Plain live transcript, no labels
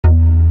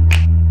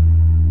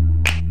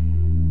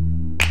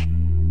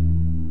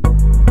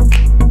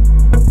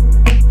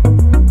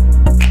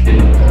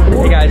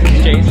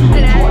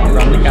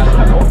from the Castle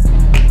Couple.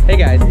 Hey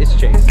guys, it's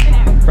Chase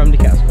from the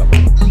Castle Couple.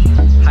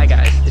 Hi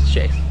guys, it's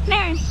Chase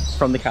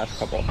from the Castle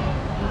Couple.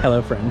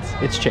 Hello friends,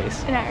 it's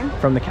Chase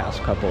from the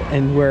Castle Couple.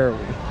 And where are we?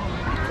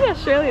 The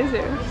Australia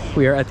Zoo.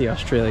 We are at the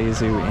Australia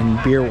Zoo in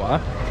Beerwah,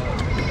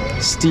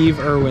 Steve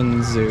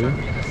Irwin Zoo.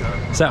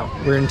 So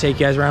we're gonna take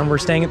you guys around. We're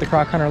staying at the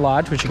Croc Hunter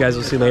Lodge, which you guys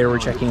will see later. We're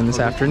checking in this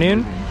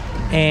afternoon.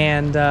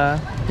 And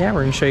yeah,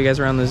 we're gonna show you guys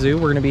around the zoo.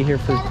 We're gonna be here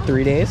for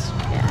 3 days.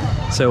 Yeah.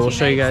 So we'll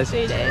show you guys.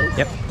 3 days.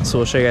 Yep. So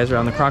we'll show you guys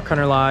around the Croc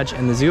Hunter Lodge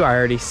and the zoo. I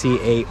already see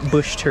a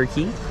bush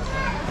turkey.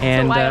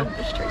 And it's a wild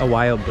bush turkey. A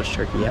wild bush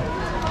turkey, yeah.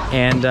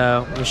 And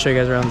we'll show you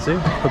guys around the zoo.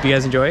 Hope you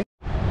guys enjoy.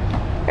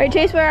 All right,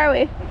 Chase, where are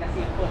we?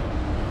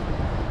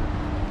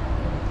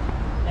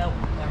 Nope,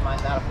 never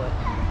mind, not a foot.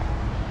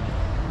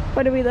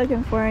 What are we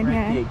looking for in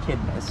here? The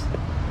echidnas.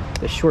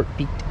 The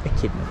short-beaked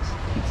echidnas.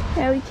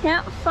 Yeah, we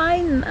can't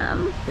find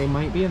them. They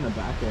might be in the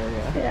back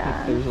area.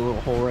 Yeah. There's a little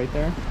hole right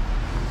there.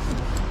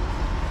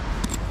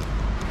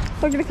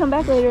 We're gonna come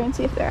back later and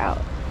see if they're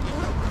out.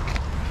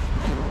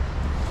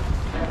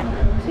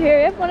 So here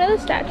we have one of the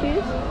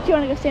statues. Do you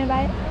want to go stand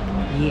by it?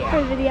 Yeah.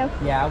 For the video?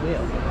 Yeah, I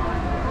will.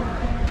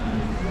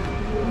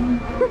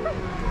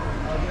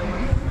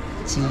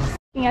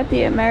 Looking at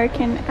the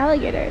American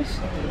alligators.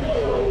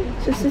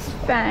 So this is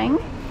Fang.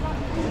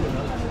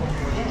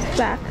 It's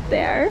back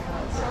there.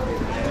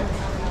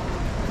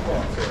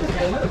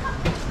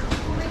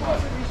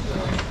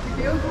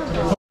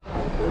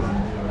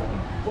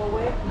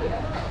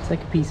 It's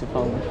like a piece of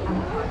home.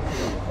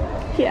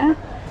 Yeah.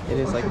 It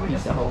is like a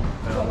piece of home.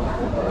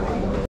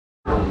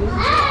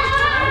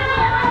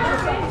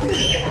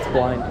 It's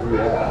blind.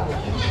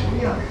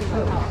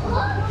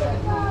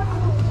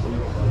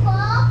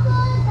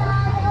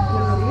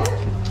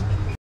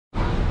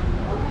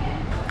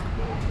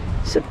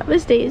 So that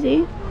was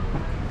Daisy.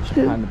 She's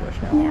behind the bush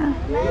now. Yeah,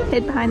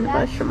 hid behind the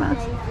bush from us.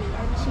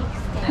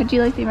 How'd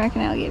you like the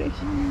American alligators?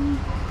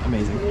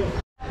 Amazing.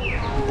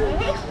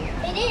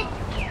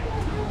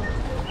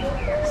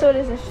 So what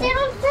is this?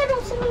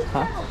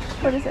 Huh?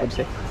 What is it? What'd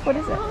you say? What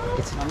is it?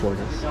 It's a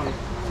tortoise.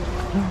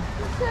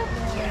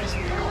 There's a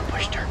little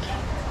bush turkey.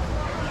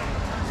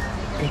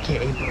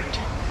 AKA Bert.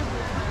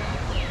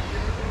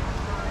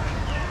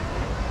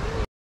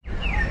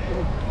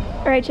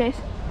 Alright, Chase.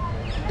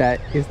 That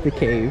is the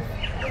cave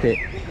that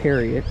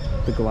Harriet,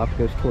 the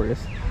Galapagos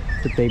tortoise,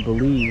 that they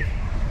believe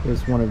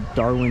was one of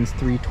Darwin's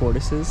 3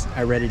 tortoises.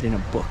 I read it in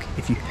a book.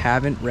 If you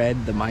haven't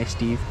read the My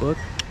Steve book,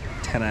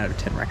 10 out of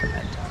 10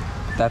 recommend.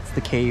 That's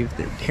the cave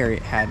that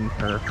Harriet had in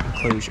her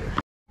enclosure.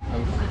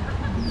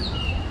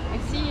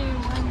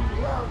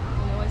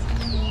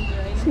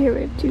 So here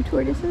we have 2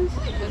 tortoises.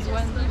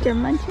 They're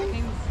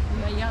munching.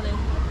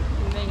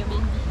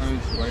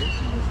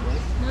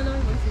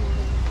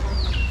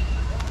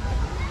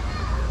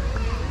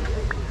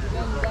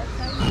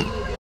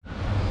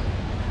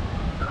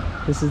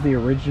 This is the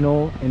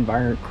original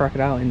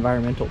Crocodile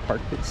Environmental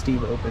Park that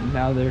Steve opened.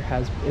 Now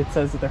it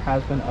says that there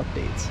has been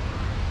updates,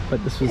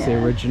 but this was the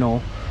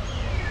original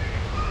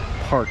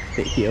park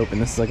that he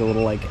opened. This is like a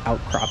little like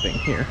outcropping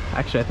here.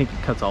 Actually, I think it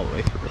cuts all the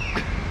way through.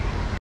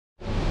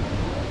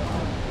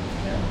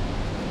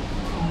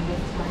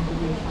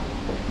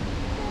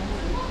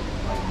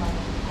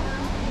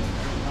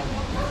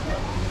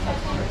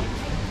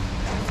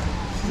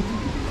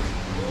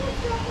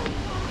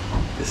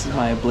 This is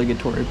my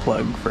obligatory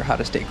plug for how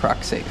to stay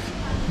croc safe.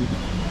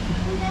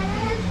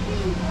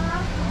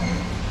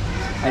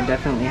 I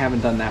definitely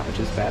haven't done that, which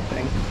is a bad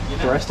thing.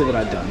 The rest of it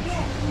I've done,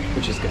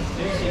 which is good.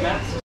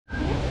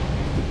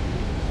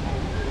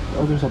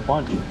 Oh, there's a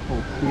bunch.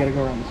 Oh, we gotta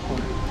go around this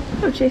corner.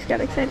 Oh, Chase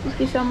got excited because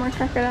he saw more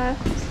crocodiles.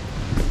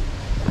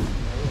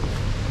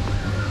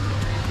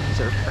 These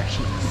are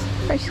freshies.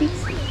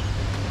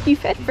 Freshies? You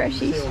fed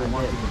freshies.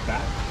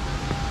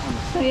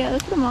 Oh yeah,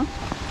 look at them all.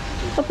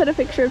 I'll put a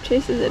picture of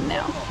Chase's in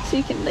now, so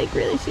you can like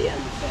really see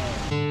him.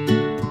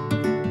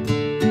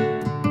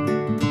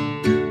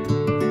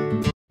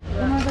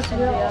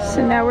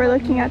 So now we're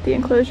looking at the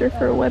enclosure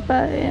for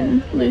Wippa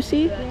and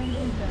Lucy.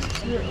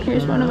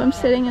 Here's one of them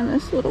sitting in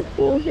this little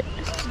pool here.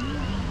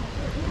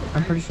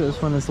 I'm pretty sure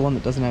this one is the one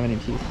that doesn't have any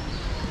teeth.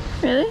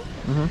 Really?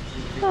 Mm-hmm.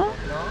 Oh.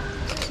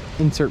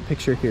 Insert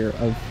picture here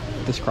of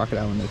this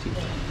crocodile with no teeth.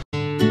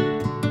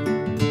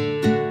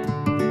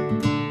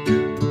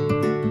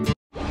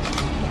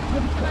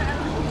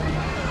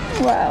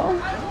 Wow.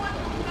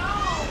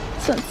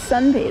 This one's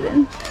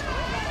sunbathing.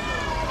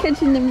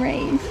 Catching them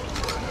rays.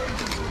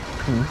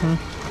 Mm-hmm.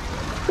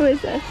 Who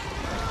is this?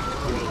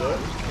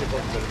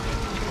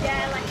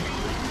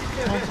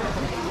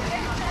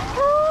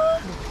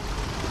 Oh,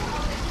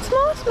 it's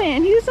Moss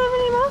Man. He doesn't have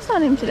any moss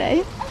on him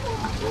today.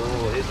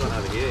 Oh, here's one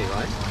over here,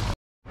 right?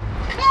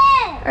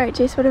 Alright,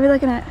 Chase, what are we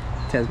looking at?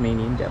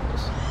 Tasmanian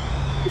devils.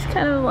 He's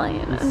kind of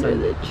lying under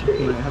the tree.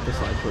 You might have to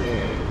slide towards the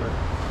end.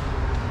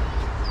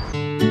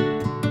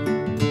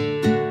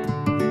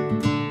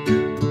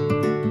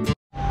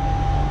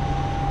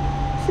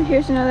 So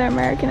here's another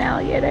American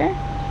alligator.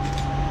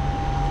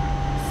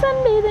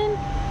 Sunbathing.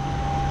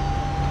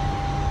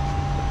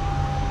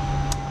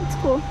 It's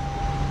cool.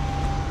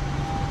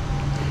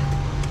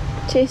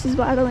 Chase is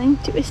waddling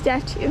to a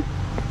statue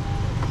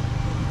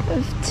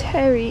of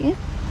Terry.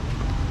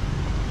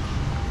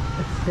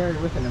 It's Terry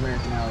with an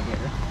American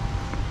alligator.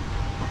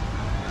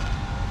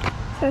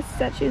 That's the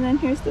statue, and then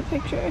here's the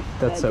picture.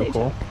 That's so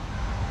cool.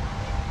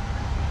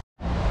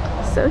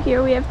 So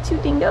here we have 2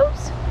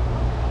 dingoes.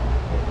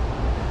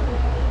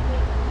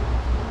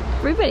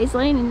 Everybody's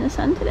laying in the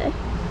sun today.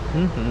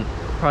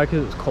 Probably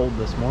because it was cold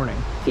this morning.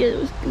 Feel it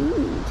was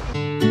good.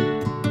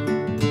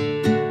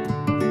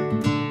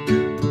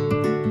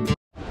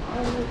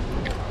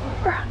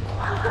 We're on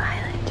Koala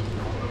Island.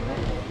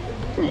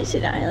 And it's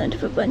an island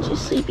of a bunch of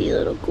sleepy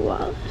little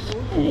koalas.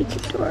 And it's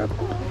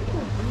adorable.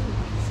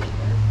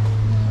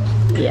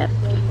 Yep.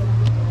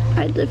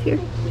 I'd live here.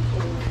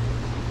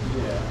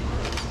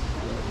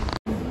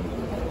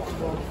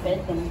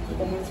 Fed them,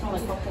 then it's not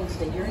like how things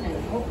they urinate.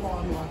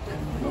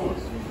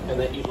 And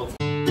then you look.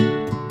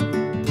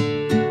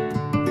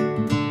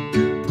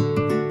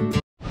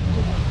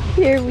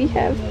 Here we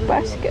have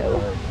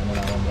Bosco.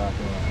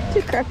 It's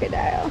a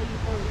crocodile.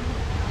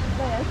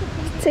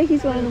 I'd say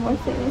he's one of the more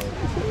famous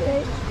species,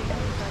 right?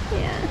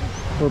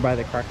 Yeah. We're by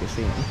the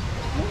Crocodile.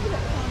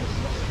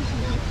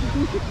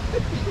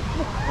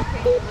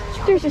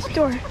 There's a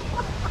store.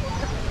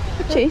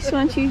 Chase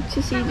wants you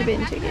to see the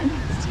bin chicken.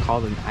 It's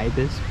called an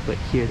ibis, but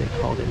here they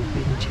call them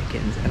bin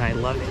chickens, and I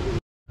love it.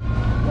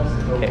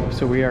 Okay,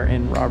 so we are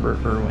in Robert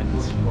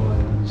Irwin's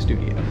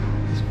studio,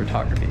 his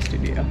photography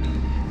studio.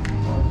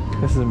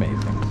 This is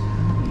amazing.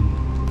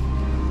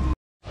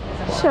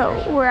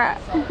 So we're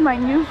at my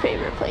new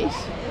favorite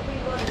place,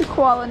 the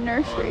koala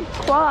nursery.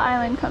 Koala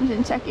Island comes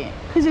in second,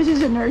 because this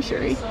is a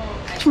nursery,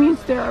 which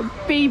means there are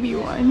baby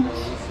ones.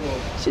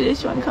 So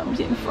this one comes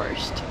in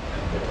first.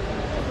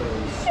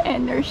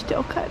 And they're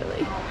still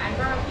cuddly.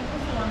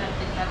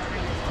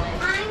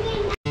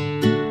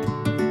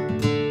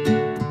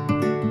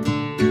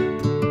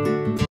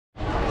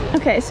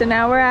 Okay, so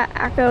now we're at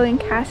Akko and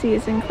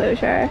Cassie's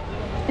enclosure.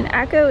 And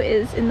Akko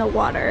is in the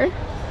water.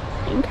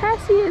 And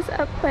Cassie is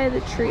up by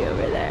the tree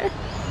over there.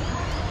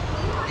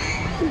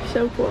 They're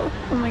so cool.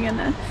 Oh my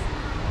goodness.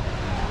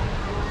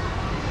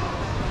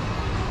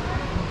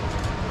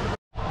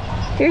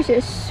 Here's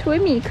a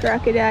swimmy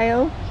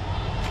crocodile.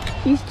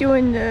 He's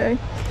doing the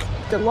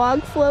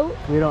log float.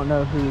 We don't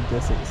know who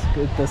this is.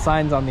 The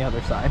sign's on the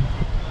other side.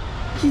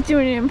 He's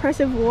doing an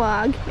impressive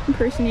log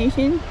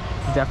impersonation.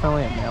 It's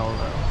definitely a male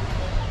though.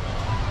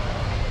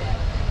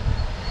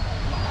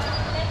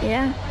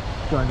 Yeah.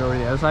 Do you want to go over to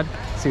the other side?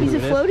 See He's who a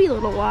it is? floaty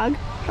little log.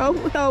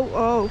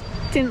 Oh.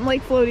 Didn't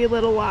like floaty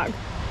little log.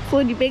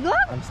 Floaty big log?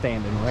 I'm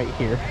standing right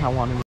here. I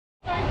want to.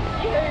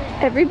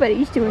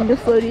 Everybody's doing the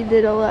floaty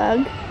little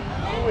log.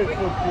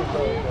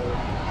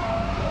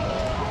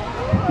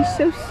 He's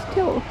so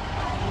still.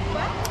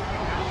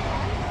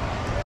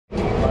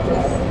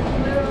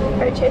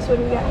 Alright, Chase, what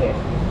do we got here?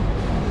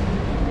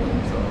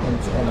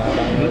 It's an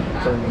albino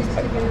Burmese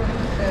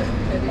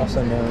python,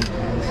 also known as,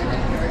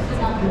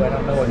 I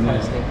don't know what kind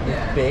of snake.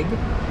 It's big,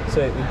 so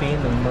it would be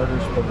in the murder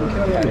spooker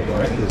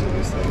category.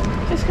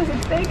 Just because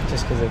it's big?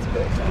 Just because it's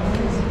big.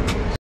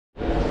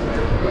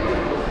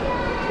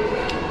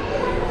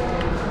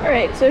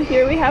 Alright, so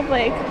here we have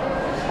like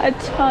a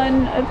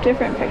ton of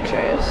different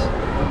pictures.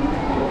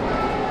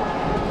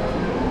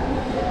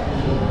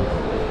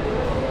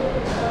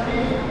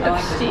 Of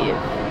Steve.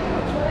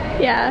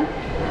 Yeah.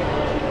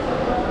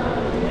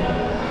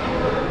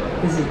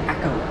 This is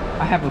Akko.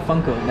 I have a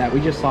Funko of that. We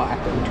just saw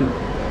Akko too.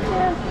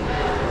 Yeah.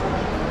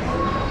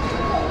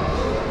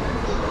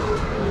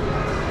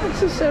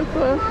 This is so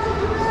cool.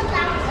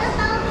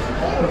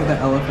 Look at the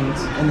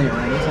elephants and the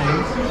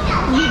orangutans.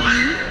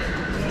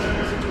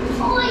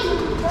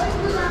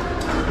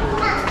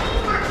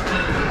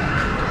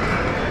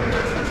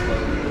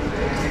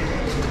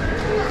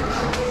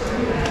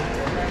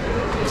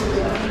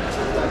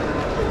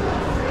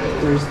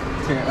 There's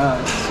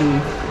Sue.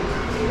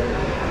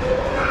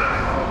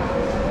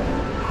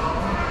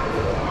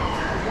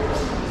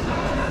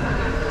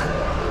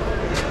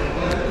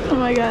 Oh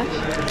my gosh.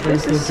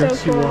 There's This is so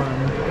dress you cool. wore on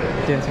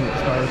Dancing with the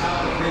Stars.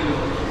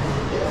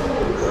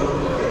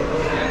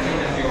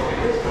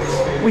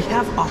 We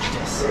have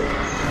Optus.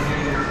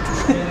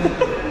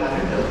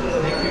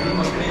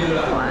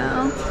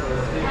 Wow.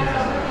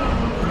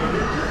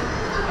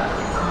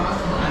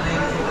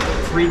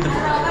 Read the book.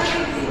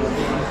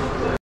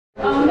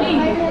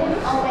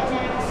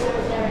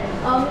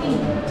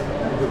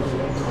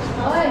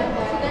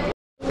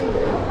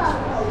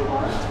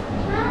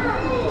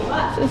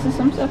 So this is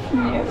some stuff from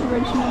the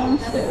original.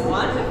 So.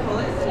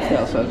 They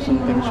also have some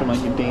things from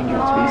like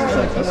endangered species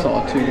like a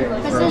sawtooth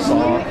or a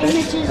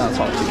sawfish, not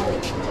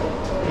sawtooth,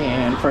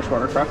 and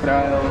freshwater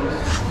crocodiles.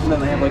 And then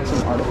they have like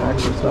some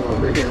artifacts and stuff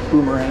over here,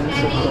 boomerangs.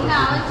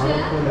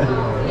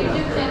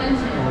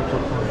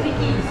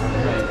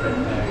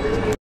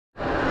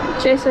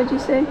 Chase, what'd you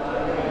say?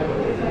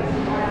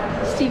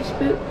 Steve's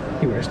boot.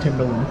 He wears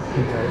Timberland.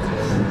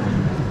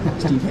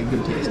 Steve had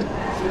good taste.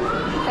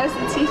 Has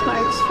the teeth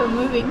marks for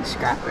moving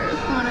Scrapper,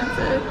 one of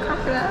the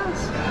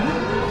crocodiles.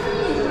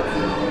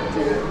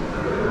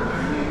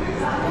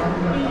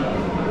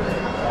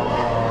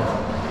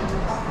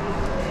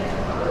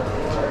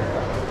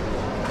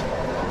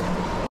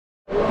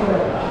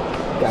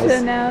 guys.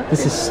 So now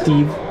This is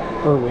Steve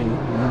Irwin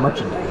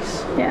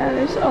merchandise. Yeah,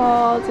 there's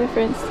all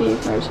different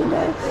Steve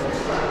merchandise.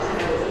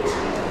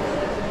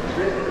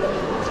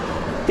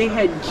 They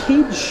had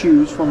kids'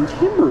 shoes from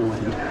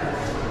Timberland.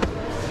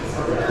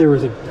 There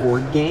was a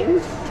board game.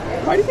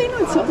 Why do they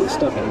not sell this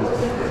stuff anymore?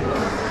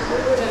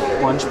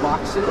 Lunch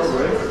boxes.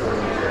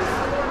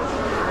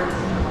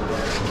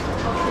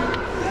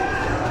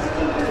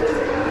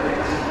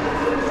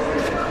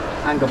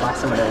 I can go buy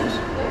some of those.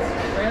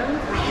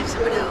 I have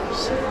some of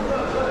those.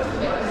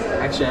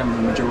 Actually, I have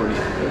the majority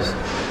of those.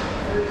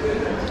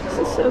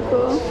 This is so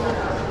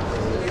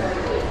cool.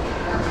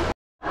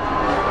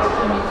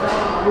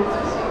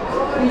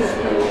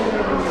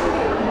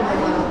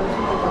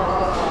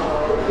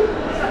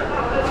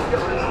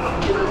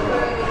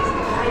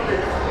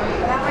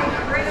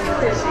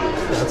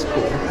 That's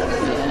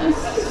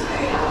cool.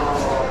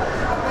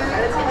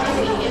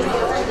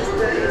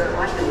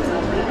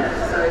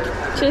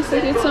 Just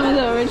look at some of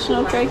the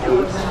original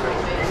Crocodiles.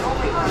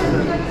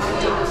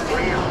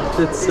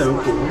 That's so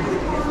cool.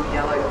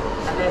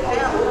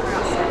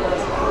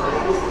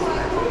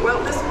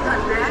 Well, this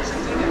one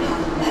actually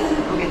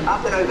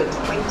up and over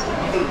 20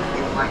 feet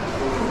in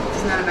length.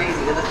 Isn't that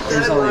amazing? They're the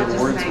There's third all the largest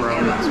awards snake for all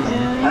ever. this one.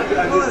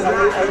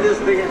 Yeah. I'm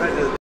just thinking about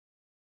this.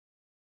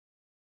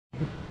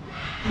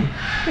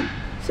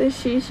 So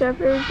She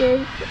Shepherd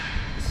gave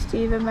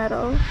Steve a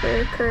medal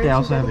for courage. They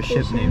also and have a ship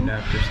dedication. named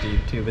after Steve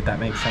too, but that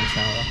makes sense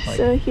now. Like,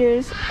 So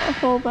here's a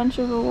whole bunch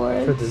of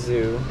awards. for the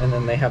zoo, and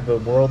then they have the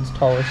world's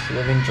tallest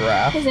living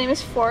giraffe. His name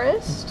is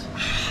Forrest.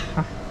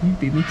 You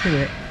beat me to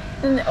it.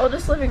 And the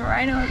oldest living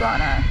rhino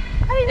iguana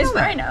is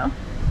that? Rhino.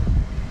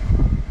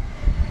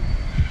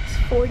 It's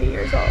 40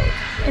 years old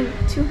and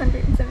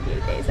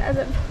 278 days as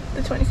of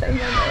the 27th of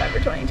November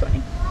 2020.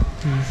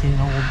 He's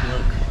an old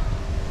bloke.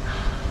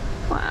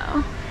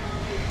 Wow.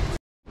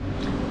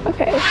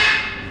 Okay.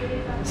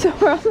 So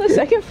we're on the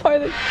second floor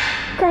of the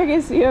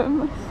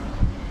Crocodile.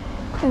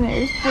 And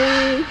there's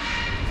Bluey.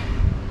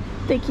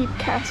 They keep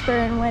Casper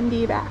and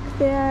Wendy back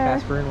there.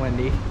 Casper and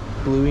Wendy,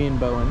 Bluey and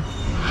Bowen,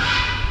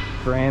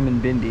 Graham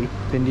and Bindi.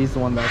 Bindi's the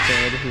one back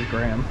there. This is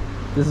Graham.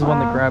 This is one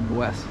that Wow. grabbed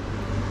Wes.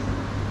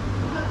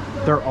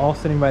 They're all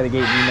sitting by the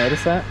gate. You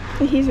notice that?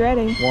 He's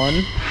ready.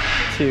 1,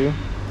 2.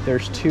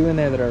 There's 2 in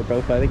there that are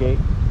both by the gate.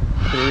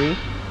 3.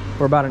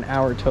 We're about an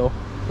hour till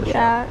the show.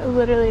 Yeah,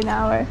 literally an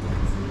hour.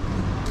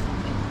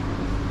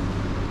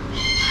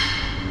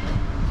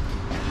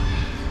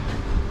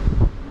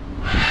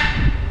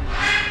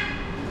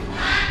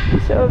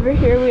 So over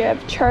here we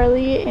have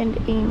Charlie and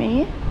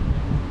Amy.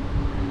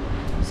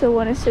 So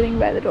one is sitting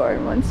by the door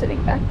and one's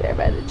sitting back there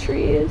by the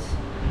trees.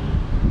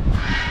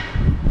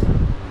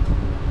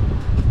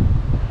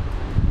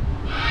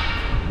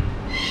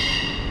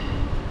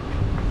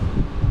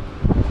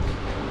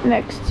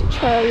 Next to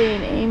Charlie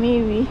and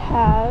Amy we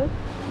have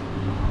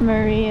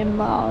Murray and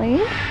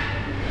Molly.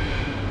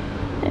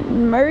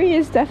 And Murray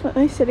is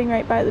definitely sitting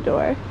right by the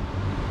door.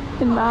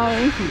 And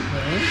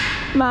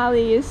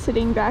Molly is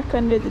sitting back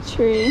under the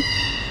tree.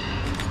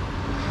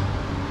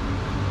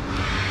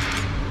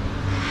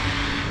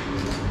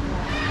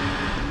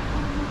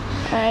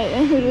 Alright,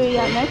 and who do we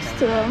got next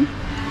to him?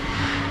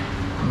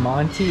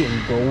 Monty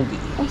and Goldie.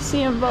 I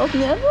see them both.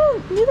 Neither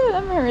of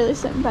them are really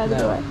sitting by the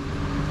No. door.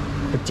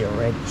 But they're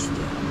ready still.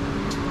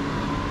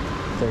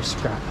 There's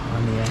Scrap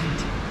on the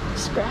end.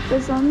 Scrap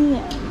is on the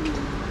end.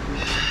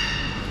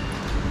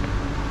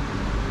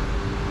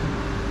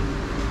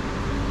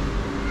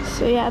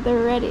 So yeah,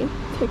 they're ready.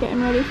 They're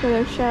getting ready for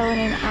their show in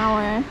an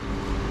hour.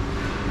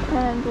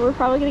 And we're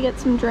probably gonna get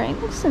some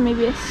drinks and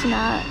maybe a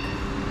snack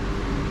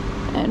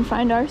and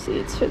find our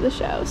seats for the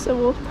show. So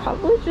we'll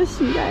probably just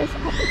see you guys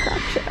at the Croc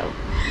Show.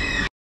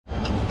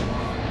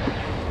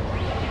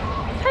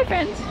 Hi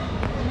friends.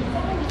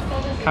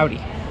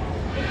 Howdy.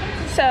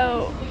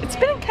 So it's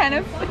been kind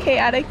of a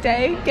chaotic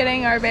day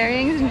getting our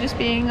bearings and just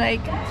being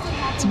like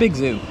It's a big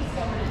zoo.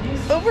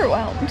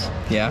 overwhelmed.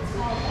 Yeah.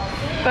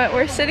 But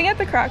we're sitting at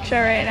the Croc Show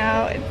right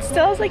now. It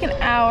still has like an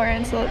hour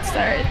until it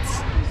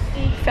starts.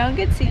 Found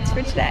good seats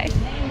for today.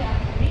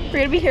 We're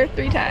gonna be here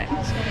 3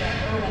 times.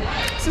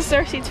 So this is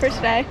our seats for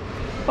today.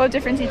 We'll have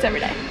different seats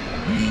every day.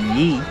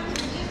 Yee.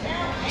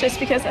 Just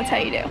because that's how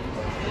you do.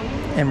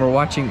 And we're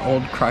watching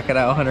old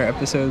Crocodile Hunter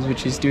episodes,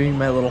 which is doing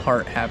my little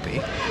heart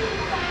happy.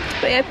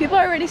 But yeah, people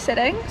are already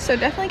sitting, so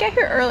definitely get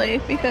here early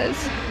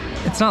because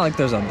It's not like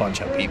there's a bunch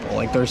of people.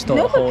 Like there's still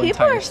no, a whole but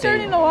people entire are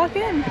starting stable. to walk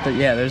in. But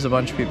yeah, there's a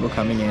bunch of people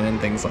coming in and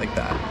things like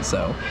that.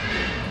 So.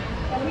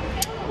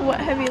 What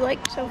have you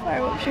liked so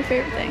far? What was your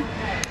favorite thing?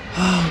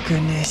 Oh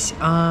goodness.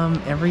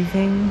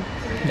 Everything.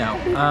 No.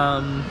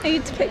 I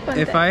get to pick one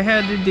If thing. I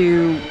had to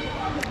do.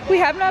 We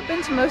have not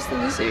been to most of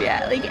the zoo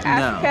yet. Like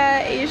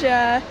Africa,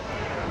 Asia,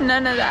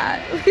 none of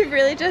that. We've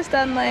really just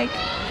done like.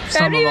 We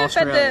Some haven't of even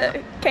fed Australia.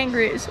 the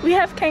kangaroos. We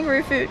have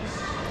kangaroo food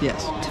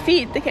Yes. to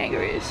feed the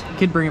kangaroos.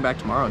 Could bring it back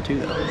tomorrow too,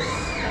 though.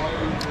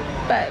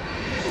 But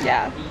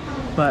yeah,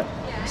 But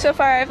so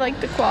far I've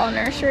liked the koala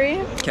nursery.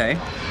 okay.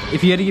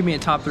 If you had to give me a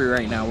top 3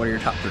 right now, what are your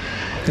top 3?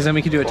 Because then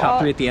we could do a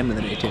top 3 at the end of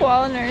the day too.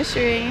 Koala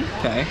nursery,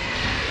 Okay.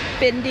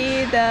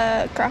 Bindi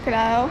the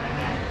crocodile.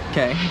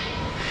 Okay.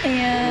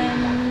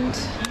 And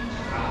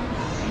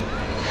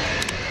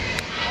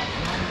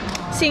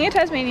seeing a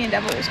Tasmanian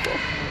devil was cool.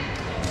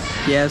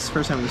 Yeah, it's the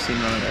first time we've seen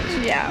one of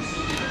those. Yeah.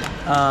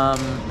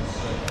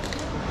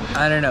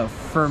 I don't know.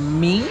 For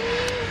me,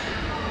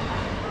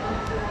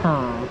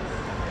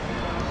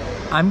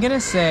 I'm gonna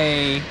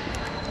say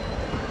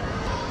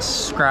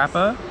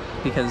Scrappa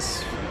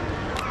because,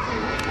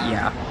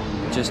 yeah,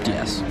 just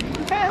yes.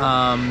 Okay.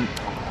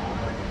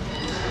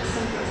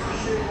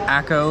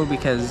 Acco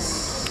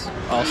because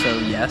also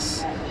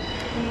yes.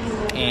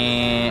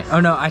 And oh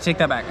no, I take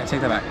that back.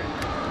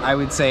 I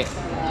would say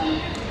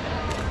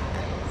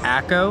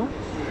Acco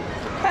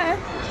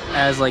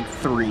as like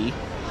 3.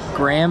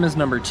 Graham is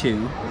number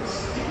 2.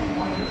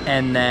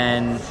 And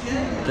then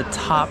the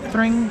top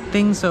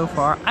thing so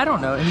far, I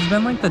don't know. It's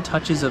been like the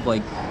touches of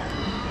like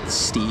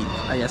Steve,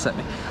 I guess that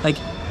like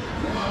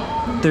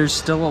there's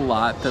still a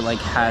lot that like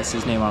has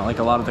his name on it. Like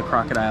a lot of the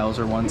crocodiles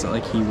are ones that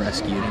like he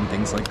rescued and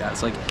things like that.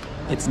 So like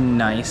it's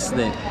nice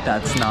that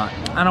that's not,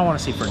 I don't want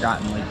to say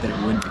forgotten like that it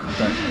would be,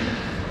 but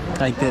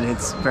like that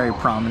it's very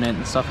prominent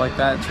and stuff like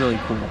that. It's really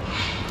cool.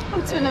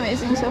 It's been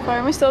amazing so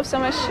far. We still have so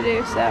much to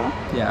do, so.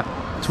 Yeah.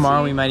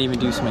 Tomorrow we might even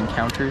do some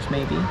encounters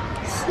maybe.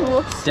 So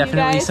we'll see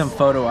Definitely you guys some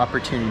photo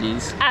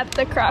opportunities. at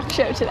the Croc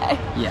Show today.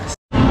 Yes.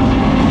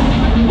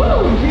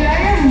 G'day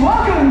and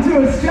welcome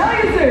to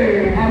Australia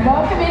Zoo and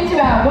welcome into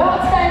our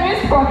world's famous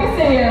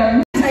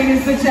Crocodile.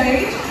 Containers for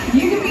change,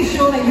 you can be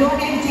sure that your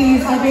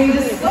empties are being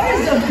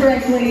disposed of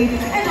correctly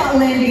and not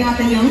landing up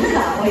in your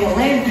litter or your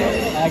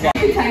landfill.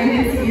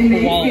 Containers in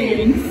these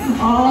bins.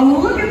 Oh,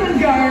 look at them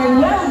go,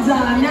 well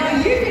done. Now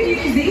you can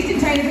use these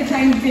container for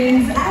change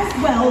bins as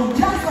well,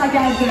 just like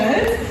our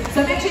birds.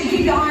 So make sure you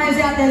keep your eyes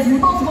out, there's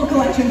multiple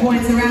collection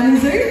points around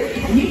the zoo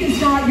and you can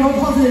start your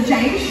positive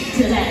change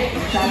today.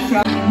 That's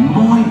right.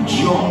 My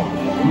job,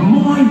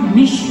 my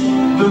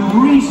mission, the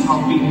reason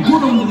I've been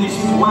put onto this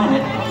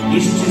planet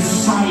is to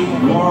save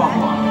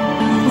wildlife.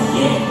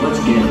 Yeah, let's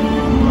get it.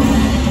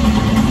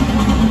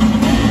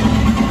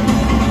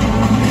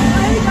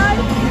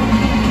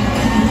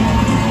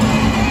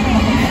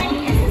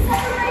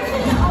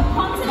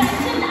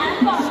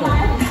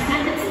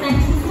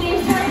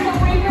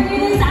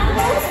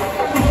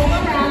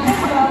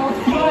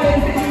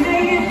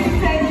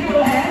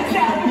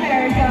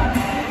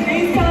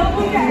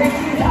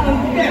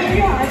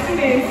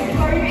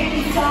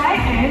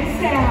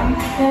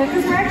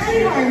 Because we're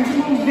actually home to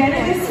more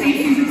venomous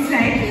species of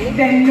snake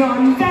than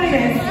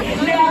non-venomous.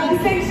 Now, the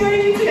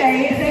sanctuary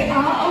today, they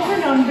are of a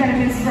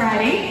non-venomous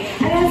variety,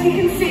 and as you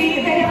can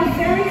see, they are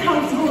very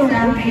comfortable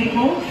around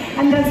people,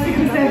 and that's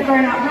because they've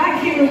grown up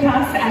right here with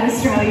us at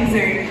Australia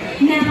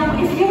Zoo. Now,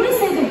 if you were to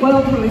see the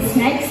world through a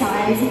snake's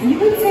eyes, you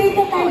would see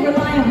that they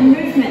rely on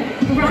movement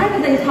rather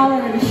than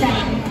colour and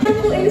shape.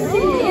 Natural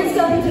instinct is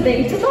going to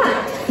be to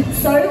bite.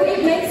 So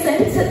it makes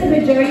sense that the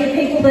majority of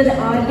people that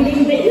are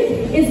getting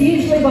bitten is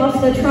usually whilst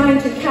they're trying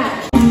to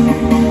catch.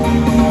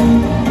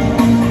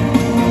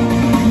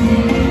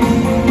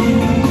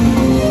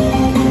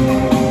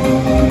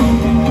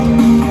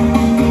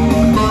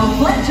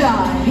 Fletcher,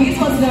 he's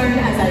what's known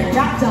as a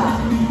raptor,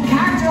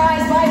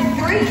 characterised by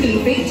 3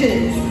 key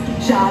features: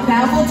 sharp,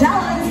 powerful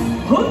talons,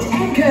 hooked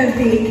and curved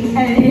beak,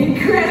 and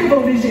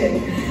incredible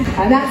vision.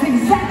 And that's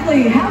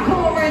exactly how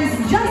cormorants,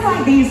 just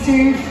like these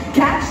two,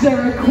 catch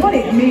their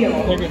aquatic meal.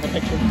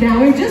 Now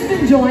we've just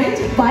been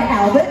joined by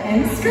Albert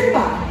and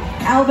Scuba.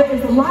 Albert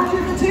is the larger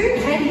of the two,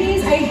 and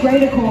he's a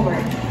greater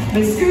cormorant.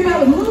 But Scuba,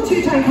 with a little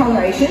two-tone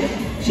coloration,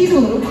 she's a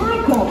little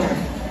pine cormorant.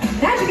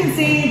 Now, as you can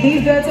see,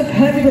 these birds are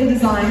perfectly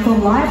designed for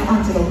life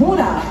under the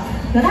water.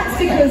 Now that's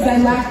because they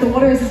lack the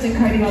water-resistant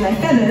coating on their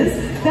feathers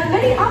that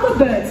many other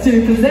birds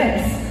do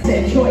possess.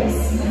 Their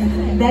choice.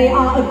 They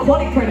are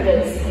aquatic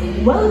predators,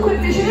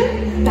 well-equipped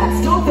fishermen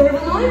that store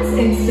thermal lines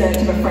in search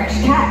of a fresh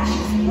catch.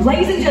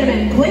 Ladies and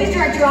gentlemen, please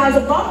direct your eyes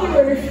above the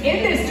roof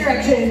in this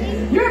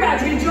direction. You're about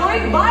to be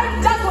joined by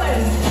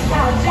Douglas,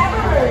 our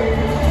Jabberoo.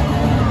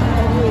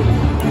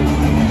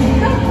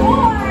 Good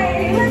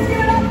boy! Let's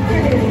give it up for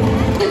him.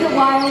 In the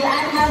wild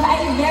and have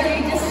a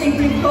very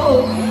distinctive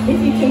call. If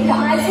you keep your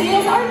eyes and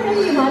ears open,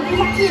 you might be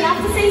lucky enough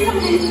to see some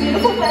of these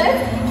beautiful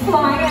birds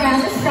flying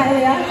around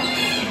Australia.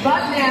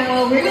 But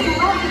now we would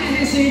love to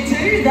introduce you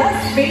to the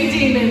speed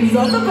demons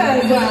of the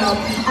bird world,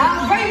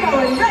 our rainbow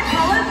and red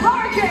coloured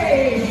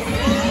parakeets.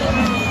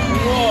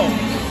 Whoa.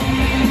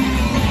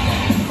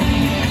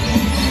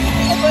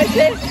 What's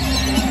this?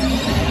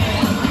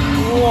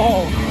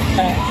 Whoa.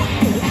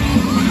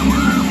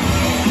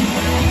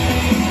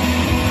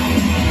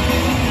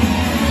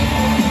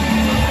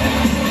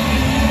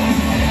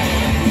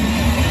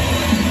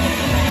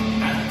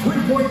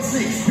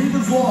 3.6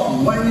 meters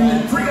long, weighing in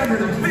at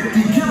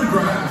 350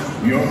 kilograms.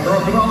 Your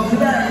crocodile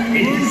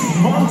today is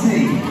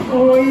Monty.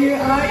 Oh, you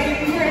are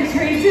in for a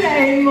treat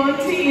today.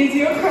 Monty is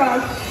your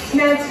croc.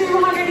 Now,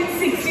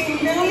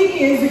 260 million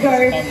years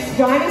ago,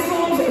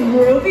 dinosaurs fossils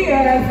rule the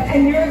earth,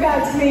 and you're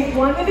about to meet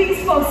one of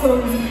these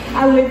fossils,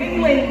 a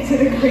living link to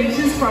the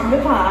creatures from the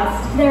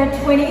past. There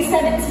are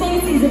 27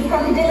 species of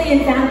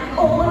crocodilian found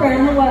all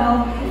around the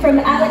world, from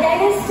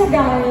alligators to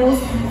gharials,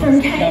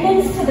 from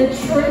caimans to the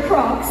true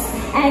crocs.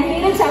 And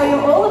here to tell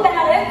you all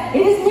about it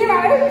is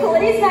Nero.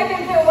 Please make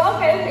him feel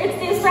welcome. It's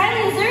the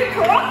Australian Zoo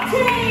Croc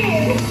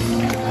Team.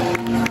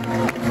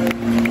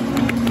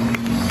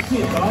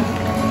 Cheers, guys.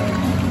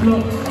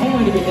 Look, hang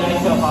on to your day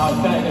so far,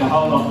 it's going to get a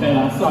whole lot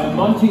better. So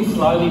Monty's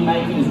slowly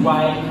making his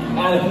way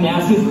out of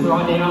Canousis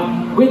right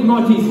now. With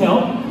Monty's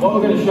help, what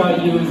we're going to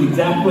show you is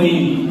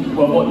exactly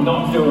what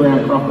not to do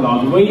around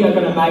crocodiles. We are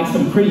going to make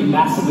some pretty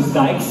massive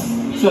mistakes.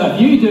 So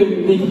if you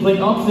do the complete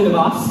opposite of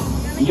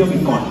us, you'll be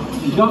fine.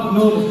 You've got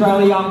North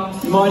Australia,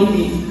 you might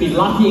even be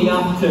lucky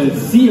enough to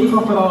see a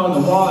crocodile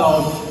in the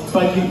wild,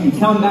 but you can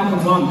come back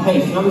in one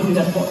piece. And obviously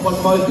that's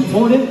what's most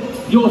important,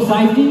 your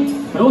safety,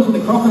 but also the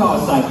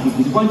crocodile's safety.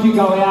 Because once you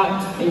go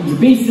out and you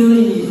be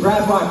silly and you get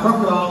grabbed by a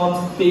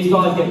crocodile, these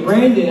guys get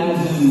branded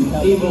as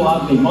an evil,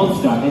 ugly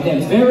monster. And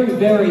they're very,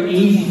 very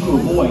easy to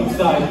avoid.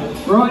 So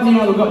right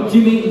now we've got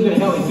Jimmy who's going to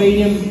help me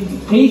feed him.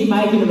 He's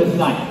making a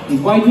mistake. He's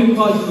way too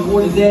close to the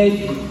water's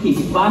edge.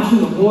 He's splashing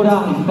the water.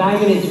 He's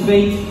banging his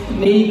feet.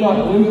 He got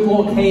a little bit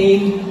more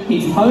keen.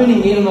 He's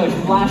honing in on those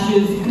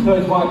flashes,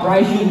 those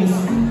vibrations.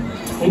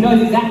 He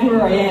knows exactly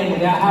where I am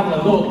without having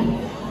a look.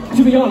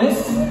 To be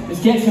honest,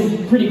 this gets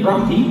him pretty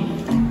grumpy.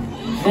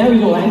 Now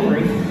he's all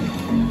angry.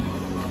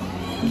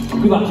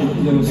 Good luck,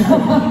 Jim.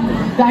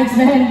 Thanks,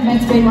 man.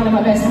 Meant to be one of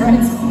my best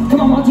friends. Come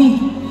on, Monty.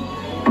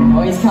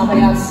 Oh, he's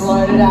coming out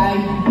slow today.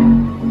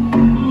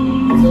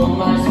 It's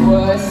almost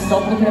worse.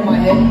 Stop looking at my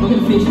head. Look at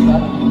the fish,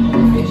 bud. Look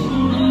at the fish.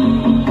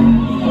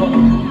 Oh.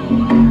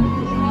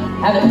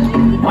 Have it.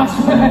 Nice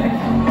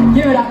work.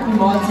 Give it up for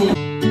Monty.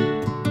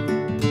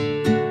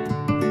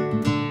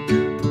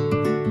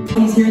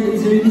 Here at the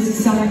zoo, this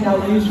is something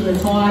they'll use from the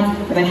time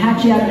when they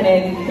hatch out of an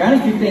egg. They're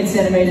only 15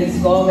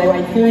 centimetres long, they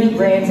weigh 30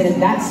 grams, and at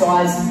that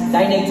size,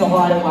 they need to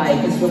hide away,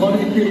 because a lot of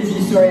the critters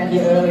you saw out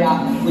here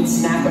earlier would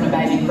snap on a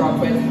baby croc,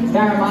 but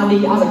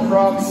barramundi, other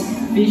crocs,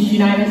 fish, you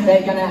name it,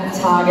 they're going to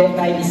target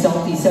baby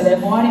salties. So they're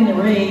hiding the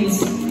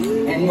reeds,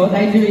 and what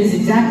they do is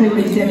exactly what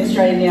he's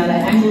demonstrating now. They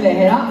angle their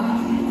head up,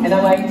 and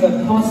they wait for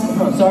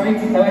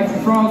they wait for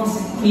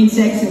frogs,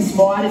 insects and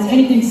spiders,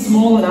 anything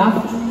small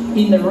enough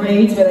in the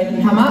reeds where they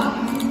can come up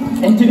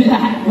and do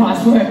that.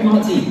 Nice work,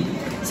 Monty.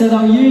 So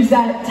they'll use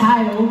that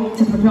tail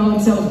to propel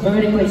themselves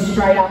vertically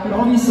straight up, but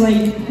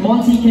obviously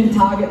Monty can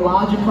target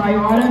larger prey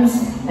items,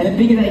 and the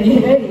bigger they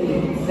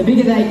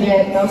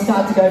get, they'll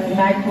start to go for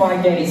magpie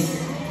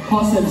geese,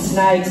 possums,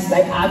 snakes.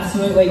 They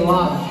absolutely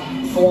love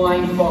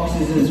flying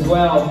foxes as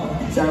well.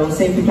 So we'll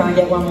see if we can't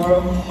get one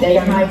more. There you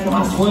go, mate.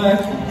 Nice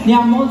work.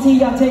 Now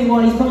Monty, I'll tell you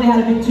what, he's probably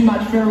had a bit too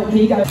much feral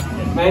pico.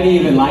 Maybe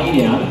even lay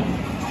down.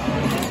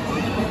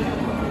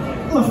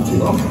 Not for too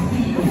long.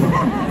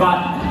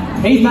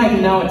 But he's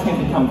making no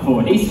attempt to come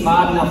forward. He's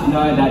smart enough to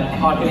know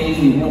that I can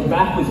easily walk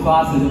backwards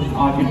fast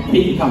as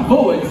he can come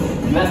forwards,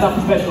 and that's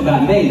nothing special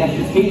about me. That's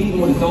just he's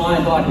more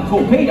designed like a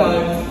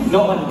torpedo,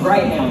 not like a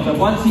greyhound. So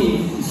once he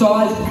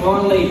decides to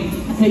finally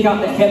pick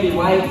up that heavy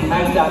weight and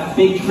make that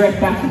big trek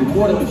back to the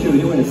water, which he'll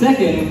do in a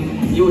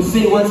second, you will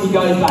see once he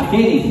goes back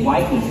in, he's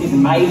weightless, he's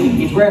amazing.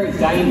 He's where he's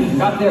dangerous.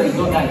 Up there, he's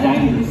not that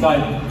dangerous.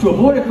 So to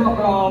avoid a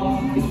crocodile,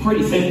 it's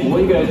pretty simple. All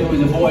you got to do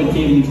is avoid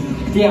him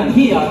down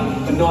here,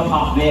 but not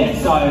up there.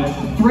 So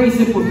 3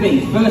 simple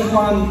things. First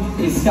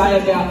one is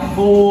stay about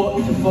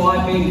 4 to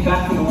 5 meters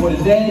back from the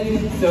water's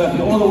edge. So if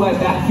you're all the way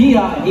back here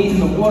and he's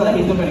in the water,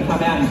 he's not going to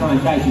come out and try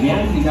and chase you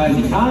down because he knows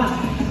he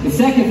can't. The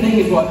second thing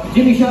is what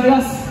Jimmy showed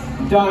us.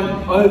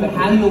 Don't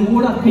overhang the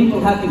water.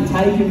 People have been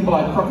taken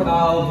by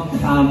crocodile,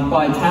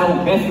 by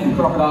tail method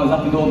crocodiles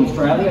up in Northern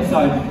Australia,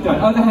 so don't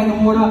overhang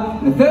the water.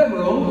 And the third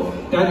rule,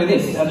 don't do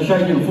this, as I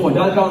showed you before,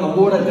 don't go in the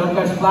water, don't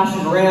go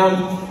splashing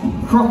around.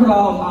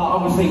 Crocodiles are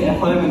obviously at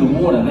home in the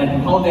water. They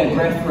can hold their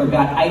breath for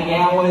about 8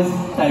 hours,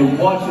 they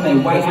watch and they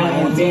wait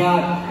animals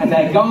out, and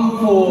they're going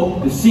for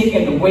the sick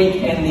and the weak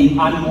and the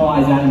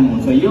unwise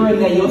animals. So you're in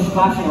there, you're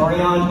splashing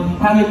around,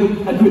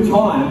 having a good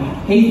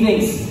time. He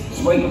thinks,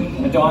 sweet,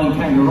 a dying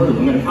kangaroo.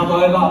 I'm going to come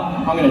over,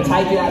 I'm going to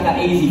take it out that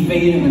easy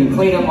feed, I'm going to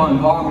clean up my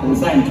environment at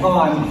the same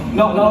time,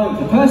 not knowing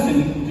the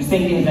person, just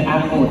thinking it's an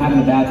animal having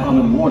a bad time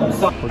in the water.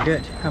 So we're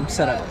good. I'm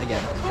set up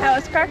again. How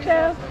was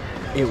Crocodile?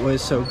 It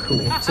was so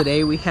cool.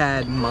 Today we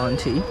had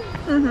Monty,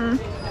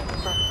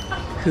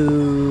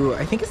 who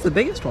I think is the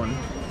biggest one.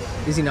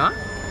 Is he not?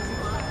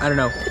 I don't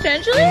know.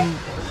 Potentially.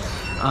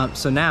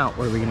 So now,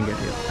 what are we going to go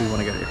do? We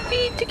want to go do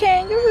feed the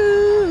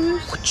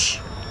kangaroos.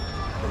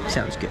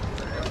 Sounds good.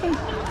 Okay.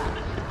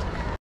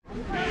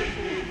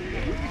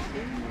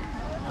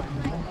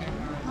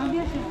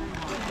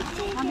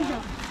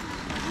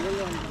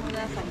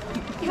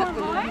 You want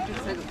more?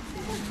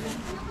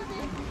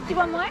 Do you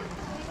want more?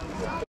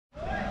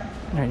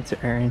 Alright, so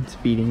Erin's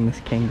feeding this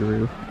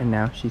kangaroo, and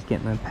now she's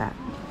getting a pat.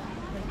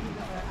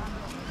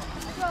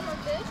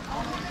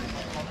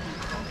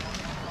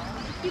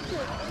 You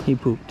pooped. He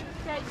pooped.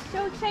 That's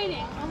so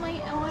exciting. Oh my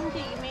OMG,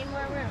 you made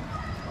more room.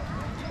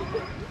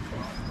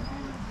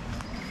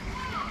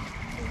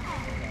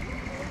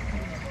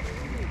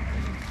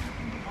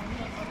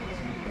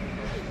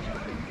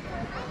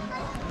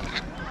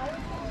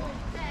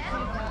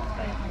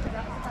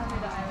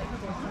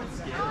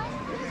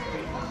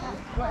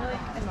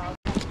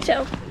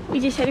 So, we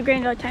just had a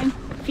grand old time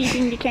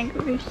feeding the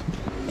kangaroos.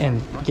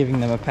 And giving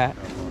them a pat.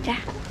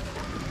 Yeah.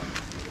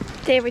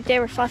 They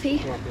were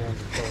fluffy.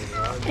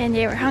 And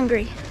they were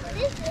hungry.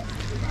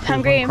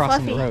 Hungry and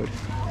Crossing fluffy the road.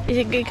 is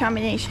a good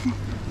combination.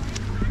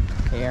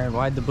 Hey Aaron,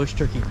 why'd the bush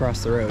turkey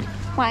cross the road?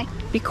 Why?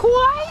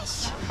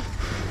 Because!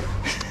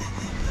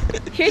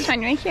 Here's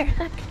one right here,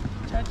 look.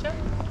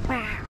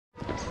 Wow.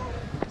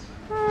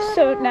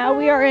 So now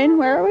we are in,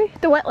 where are we?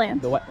 The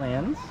wetlands. The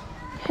wetlands.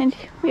 And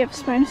we have a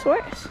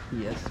Spinosaurus.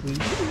 Yes, we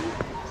do.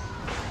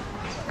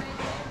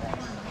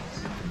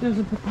 There's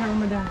a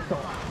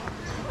pterodactyl.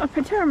 A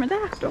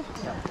pterodactyl?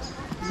 Yeah.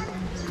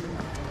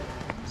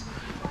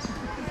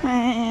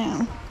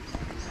 Wow.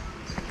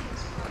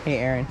 Hey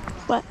Aaron.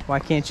 What? Why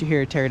can't you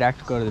hear a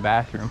pterodactyl go to the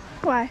bathroom?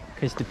 Why?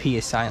 Because the P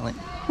is silent.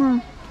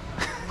 So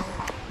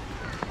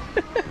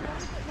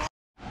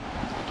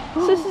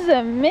this is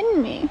a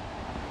mini-me.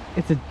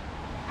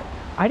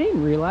 I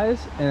didn't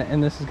realize,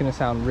 and this is gonna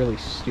sound really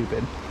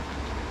stupid,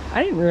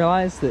 I didn't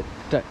realize that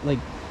like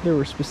there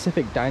were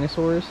specific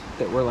dinosaurs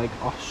that were like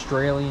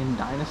Australian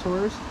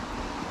dinosaurs.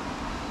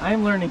 I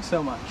am learning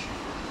so much.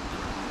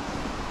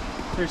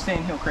 There's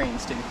sandhill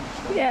cranes too.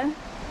 Yeah.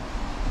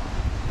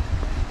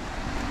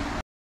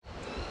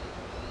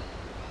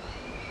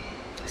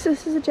 So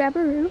this is a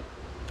Jabiru.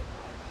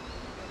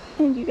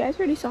 And you guys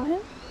already saw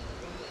him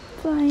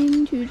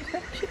flying to the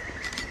fracture.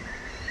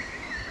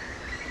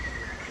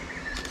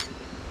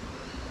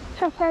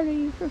 How proud are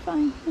you for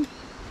flying in?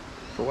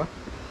 For what?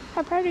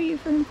 How proud are you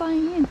for him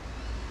flying in?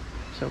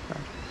 So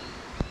proud.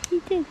 He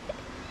did.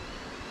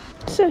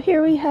 So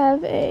here we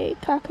have a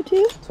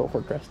cockatoo.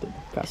 Sulfur crested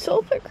cockatoo.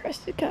 Sulfur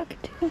crested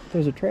cockatoo.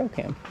 There's a trail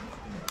cam.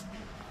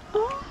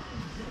 Oh.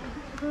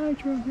 Hi,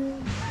 trail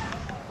cam.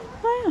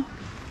 Wow.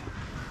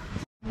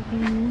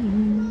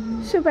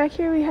 So back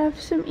here we have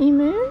some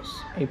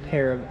emus. A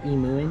pair of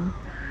emuing.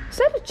 Is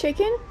that a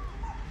chicken?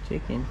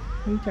 Chicken.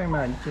 What are you talking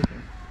about?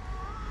 Chicken.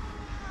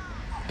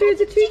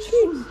 There's a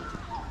chicken.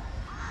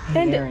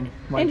 Hey, And, Aaron,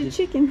 and a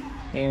chicken.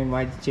 Aaron,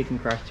 why did the chicken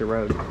cross the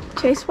road?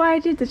 Chase, why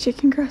did the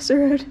chicken cross the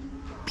road?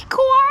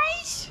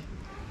 Because!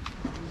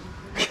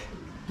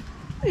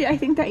 Yeah, I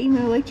think that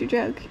emu liked your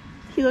joke.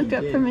 He looked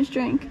up from his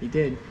drink. He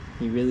did.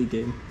 He really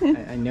did.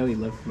 Yeah. I know he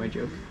loved my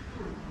joke.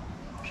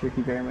 I'm sure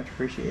he very much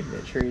appreciated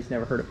it. Sure he's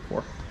never heard it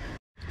before.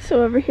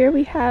 So over here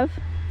we have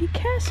a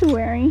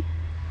cassowary.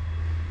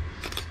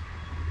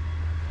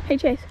 Hey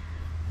Chase,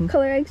 what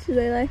color eggs do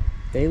they lay?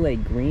 They lay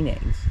green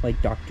eggs, like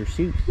Dr.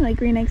 Seuss. Like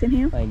green eggs and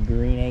ham? Like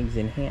green eggs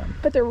and ham.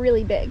 But they're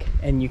really big.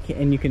 And you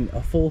can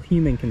a full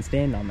human can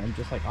stand on them,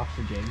 just like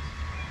ostrich eggs.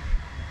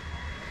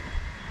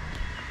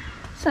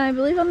 So I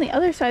believe on the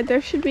other side there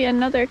should be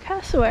another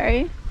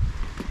cassowary.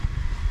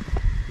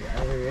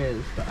 Yeah, there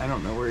is, but I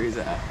don't know where he's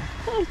at.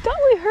 I thought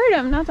we heard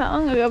him not that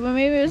long ago, but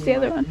maybe it was the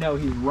other one. No,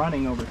 he's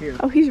running over here.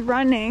 Oh, he's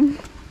running.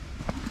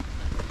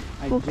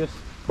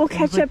 We'll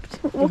catch up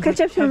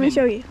to him and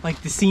show you.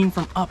 Like the scene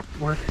from Up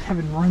where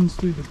Kevin runs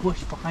through the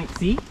bush behind.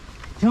 See?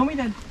 Tell me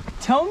the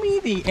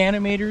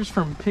animators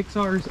from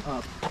Pixar's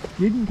Up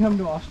didn't come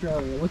to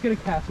Australia, look at a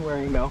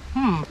cassowary and go,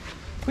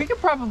 we could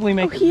probably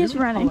make it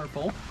really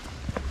colorful.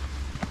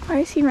 Why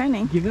is he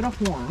running? Give it a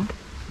horn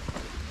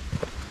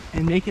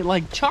and make it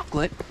like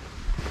chocolate.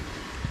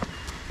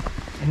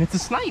 And it's a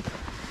snipe.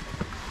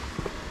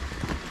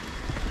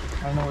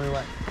 I don't know where he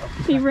went. Oh,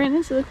 He ran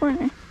into the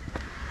corner.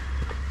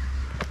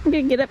 I'm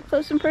gonna get up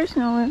close and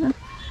personal with him.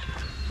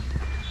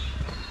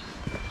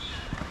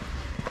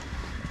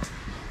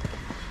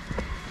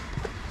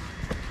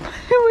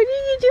 What are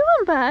you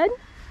doing, bud?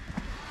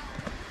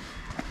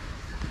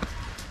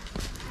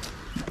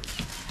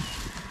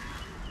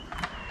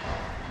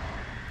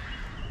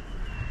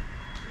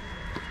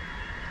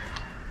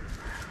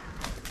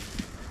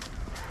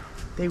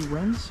 They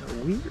run so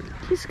weird.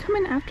 He's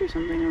coming after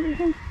something over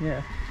here.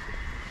 Yeah.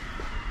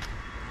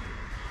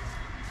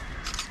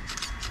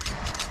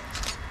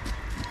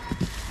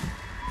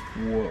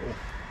 Whoa.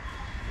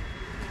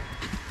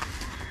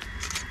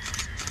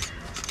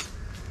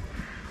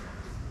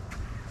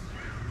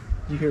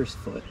 You hear his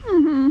foot?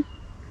 Mm-hmm.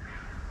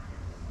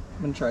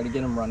 I'm gonna try to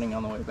get him running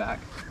on the way back.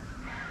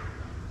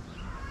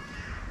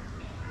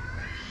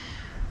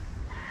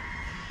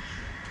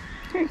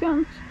 Here he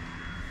comes.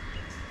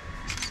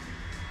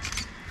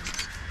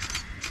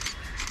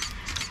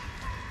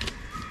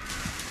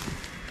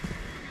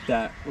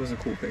 That was a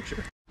cool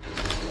picture.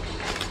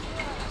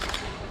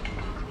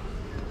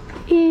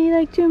 You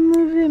like to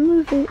move it,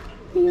 move it.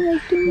 You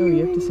like to move it. No,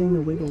 you have to sing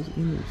the Wiggles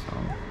Emu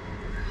song.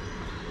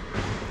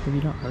 Have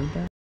you not heard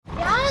that?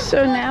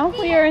 So now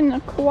we are in the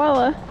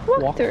koala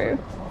walkthrough.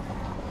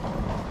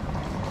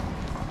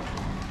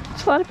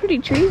 There's a lot of pretty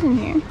trees in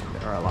here.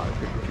 There are a lot of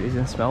pretty trees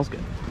and it smells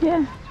good.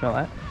 Yeah. Smell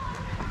that?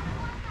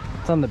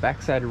 It's on the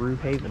backside of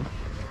Roof Haven.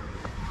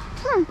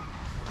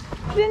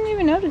 He didn't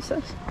even notice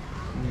us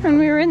when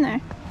we were in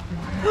there.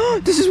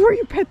 This is where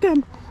you pet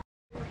them.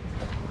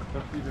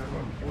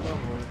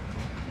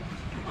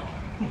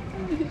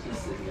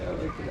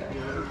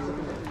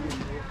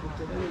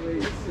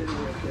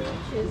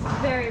 She's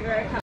very,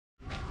 very comfortable.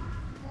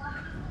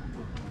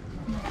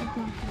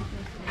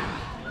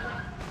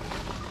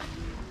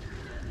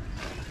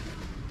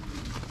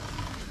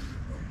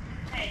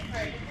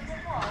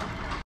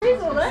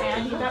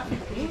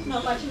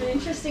 Not much of an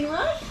interesting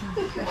life.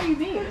 What do you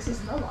mean? This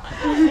is the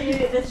life.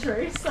 You the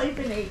truth, sleep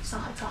and eat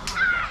side to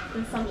side.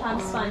 And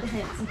sometimes find a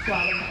handsome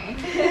koala man.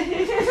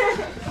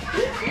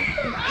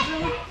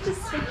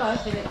 Just for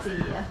 5 minutes a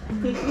year.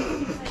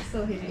 Next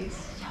door hitties.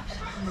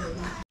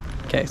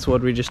 Okay, so what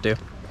did we just do?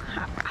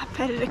 I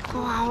petted a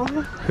koala.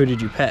 Who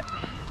did you pet?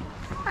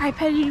 I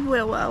petted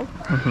Willow.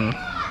 Mm-hmm.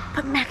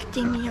 But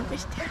Macadamia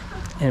was there.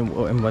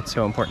 And what's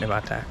so important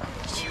about that?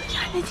 She was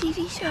on the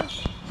TV show.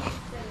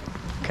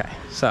 Okay,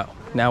 so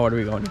now what are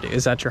we going to do?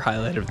 Is that your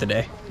highlight of the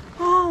day?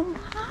 Oh,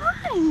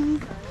 hi.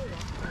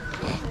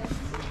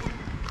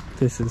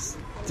 This is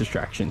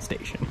Distraction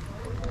Station.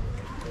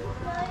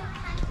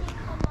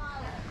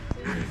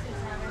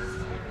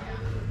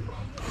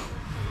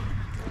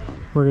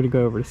 We're gonna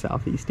go over to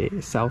Southeast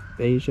Asia,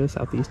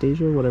 Southeast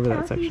Asia, whatever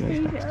that section is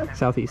next.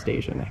 Southeast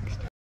Asia next.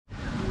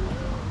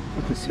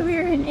 So we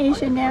are in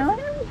Asia now,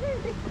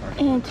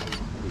 and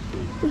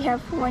we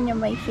have one of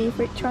my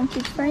favorite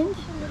trunted friends,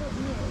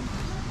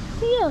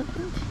 the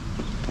elephant.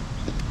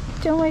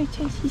 Don't worry,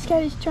 Chase, he's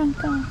got his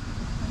trunk on.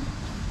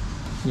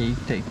 Yeah, you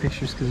can take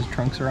pictures because his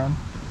trunks are on.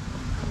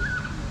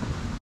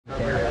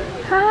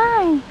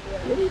 Hi!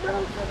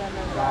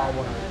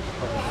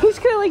 He's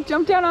gonna like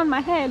jump down on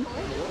my head.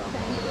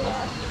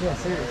 Yeah,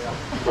 seriously.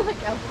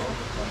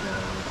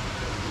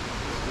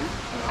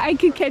 I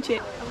could catch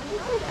it.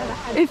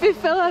 If it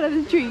fell out of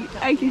the tree,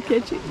 I could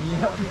catch it.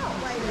 Yep.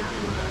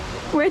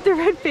 We're at the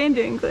red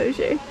panda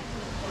enclosure.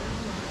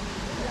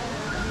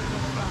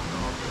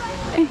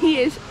 And he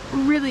is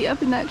really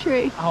up in that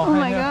tree. Oh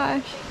my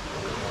gosh.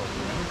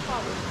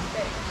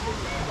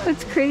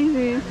 That's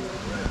crazy.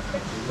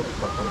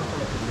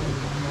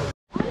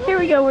 Here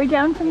we go, we're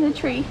down from the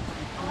tree.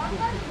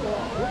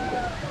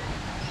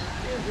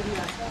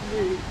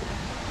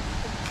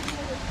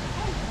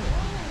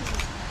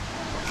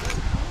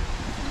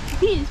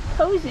 He is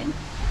posing. Of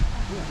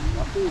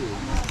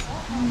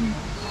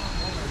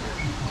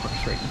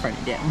course, right in front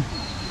of him.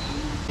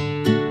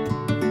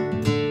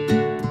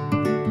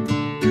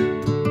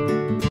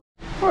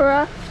 We're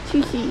off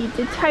to see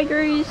the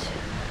tigers,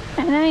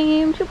 and I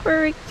am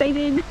super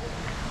excited.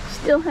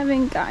 Still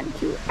haven't gone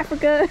to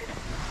Africa.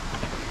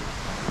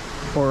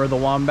 Or the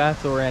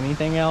wombats or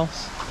anything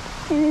else.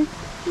 And it's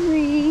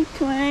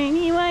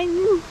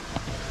 3:21.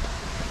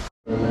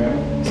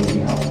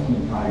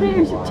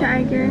 There's a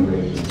tiger.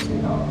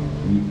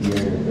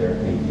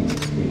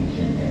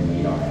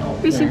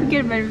 Let's see if we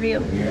get a better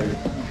view.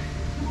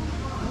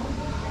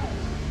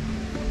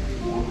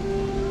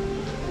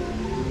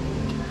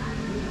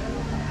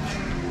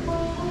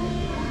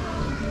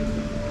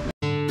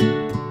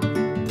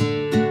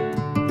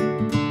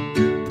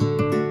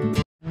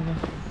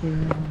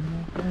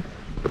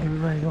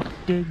 Everybody go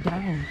dig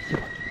down.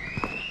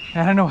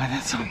 I don't know why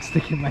that song's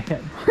sticking in my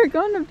head. We're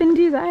going to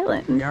Bindi's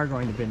Island. We are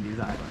going to Bindi's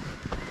Island.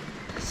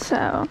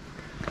 So,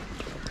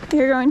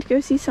 we're going to go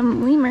see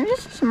some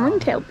lemurs, some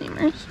ring-tailed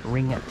lemurs.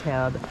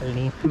 Ring-tailed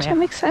lemurs. Which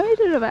I'm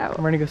excited about.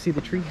 We're going to go see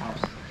the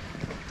treehouse.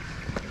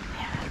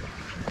 Yeah.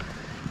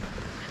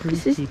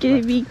 This is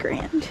going to be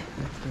grand.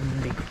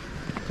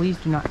 Please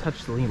do not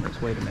touch the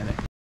lemurs. Wait a minute.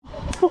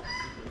 Oh.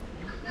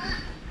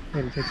 I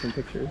gotta take some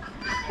pictures.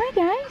 Hi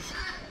guys.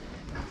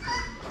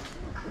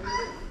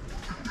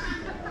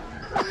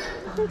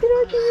 Look at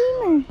all the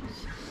lemurs.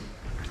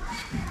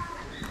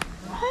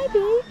 Hi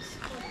babes.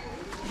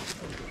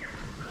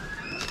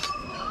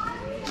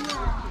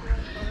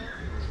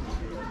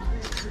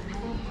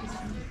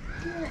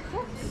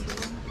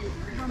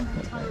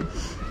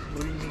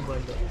 What do you mean by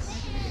this?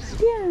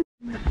 Yeah.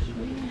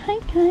 Hi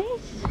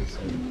guys.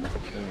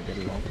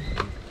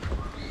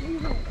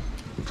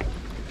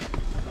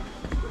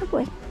 Oh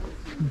boy.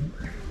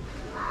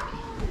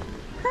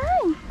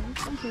 Hi.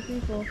 1, 2, 3,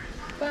 4,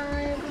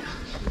 5,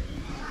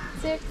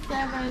 6,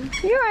 7.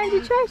 You're on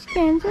the trash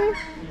can, sir.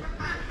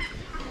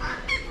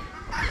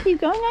 Keep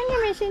going on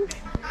your mission.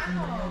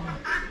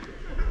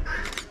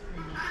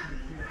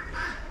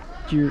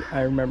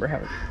 I remember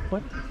having.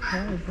 What the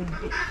hell is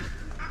that? Look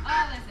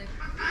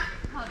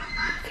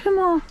at them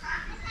all.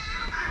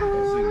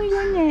 Oh my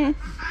goodness.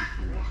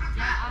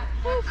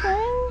 Hi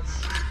friends.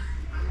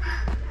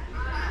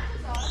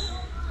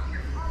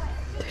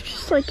 They're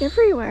just like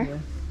everywhere. Yeah.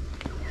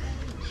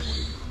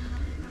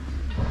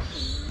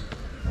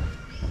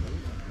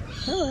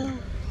 Hello.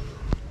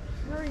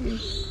 Where are you?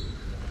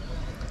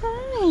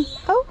 Hi.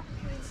 Oh.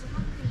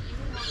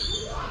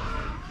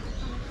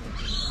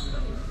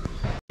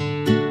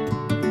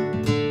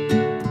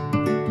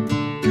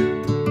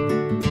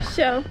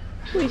 So,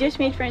 we just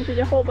made friends with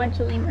a whole bunch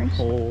of lemurs.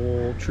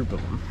 Whole troop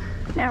of them.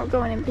 Now we're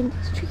going in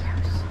Bindi's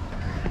treehouse.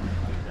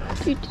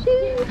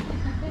 Doo-doo-doo.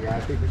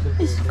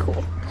 This is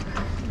cool.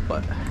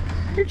 What?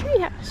 Her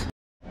treehouse.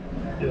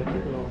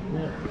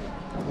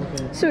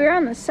 So we're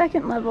on the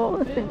second level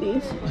of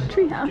Bindy's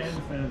treehouse.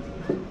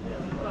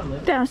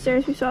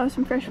 Downstairs we saw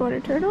some freshwater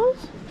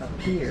turtles.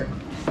 Up here,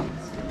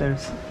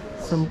 there's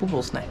some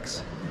booble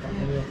snacks.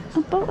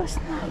 A boa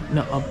snack.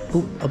 No, a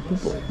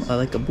booble. I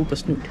like a booba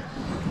snoot.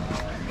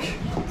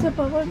 It's a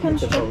boa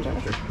constrictor.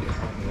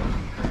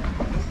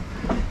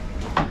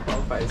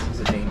 Qualifies as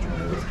a danger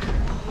move.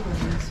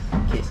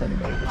 In case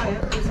anybody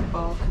was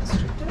boa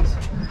constrictors.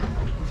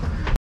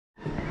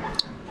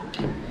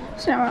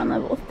 So now we're on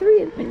level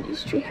 3 of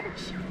Bindy's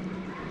treehouse.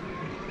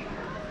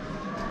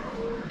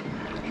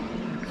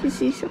 You can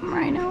see some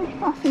rhino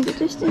off in the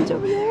distance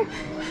over there.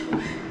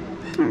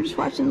 I'm just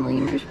watching the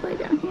lemurs play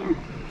down here.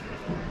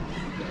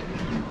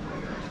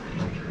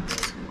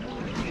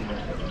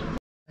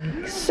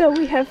 So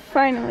we have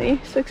finally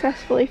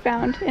successfully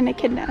found an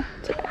echidna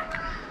today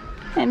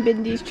in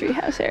Bindy's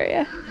treehouse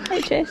area.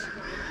 Hey Chase.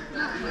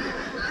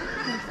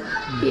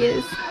 He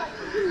is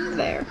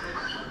there.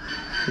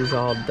 He's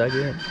all dug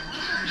in.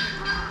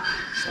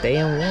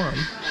 Staying warm.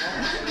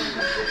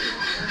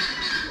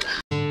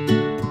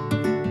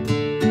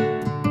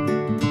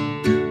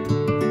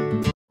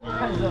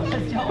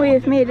 We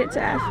have made it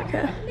to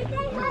Africa.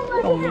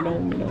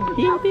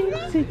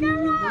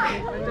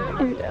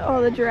 And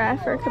all the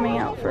giraffe are coming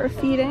out for a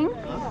feeding.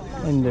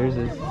 And there's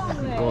this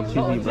gold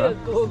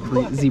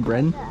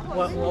zebra.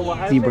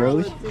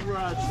 Zebras.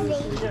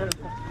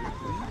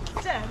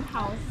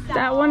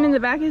 That one in the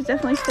back is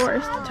definitely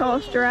Forrest, the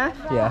tallest giraffe.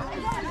 Yeah.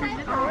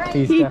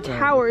 He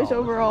towers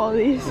over all of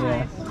these.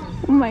 Yeah.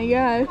 Oh my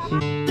gosh.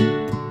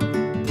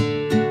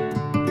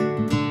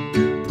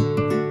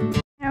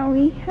 Now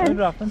we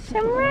have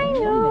some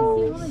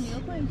rhinos.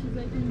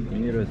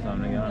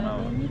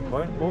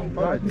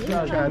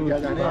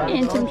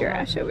 And some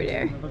giraffes over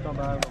there.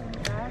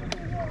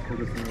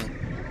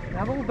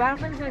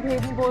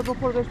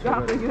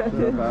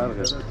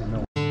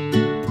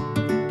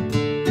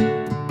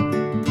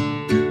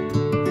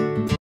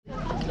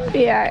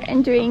 We are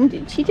entering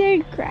the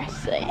cheetah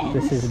grassland.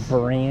 This is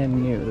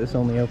brand new. This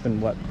only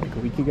opened, what, like a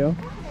week ago?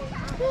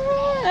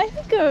 I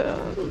think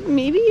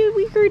maybe a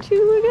week or two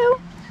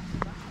ago.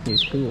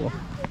 He's cool.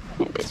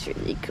 Yeah, that's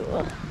really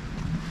cool.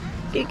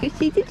 Go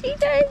see the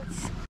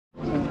cheetahs.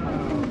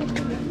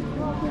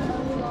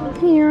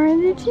 Here are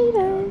the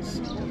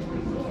cheetahs.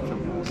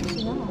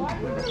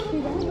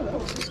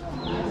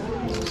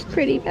 It's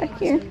pretty back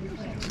here.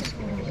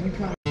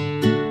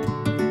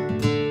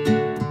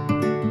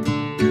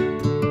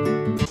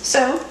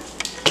 So,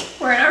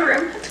 we're in our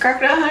room at the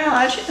Crocodile Hunter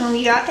Lodge and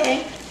we got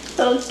a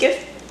little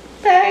gift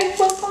bag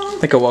welcome.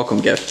 Like a welcome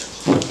gift.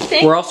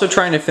 Thing. We're also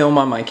trying to film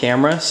on my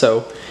camera,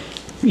 so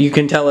you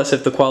can tell us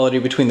if the quality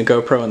between the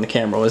GoPro and the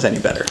camera was any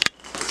better.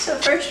 So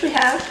first we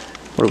have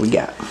What do we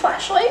got? a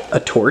flashlight. A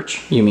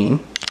torch, you mean?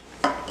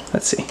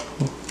 Let's see.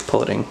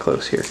 Pull it in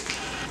close here.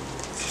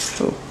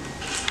 Oh.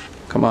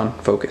 Come on,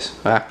 focus.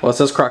 Ah, well, it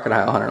says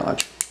Crocodile Hunter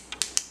Lodge.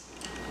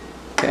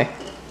 Okay.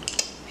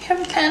 We have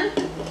a pen.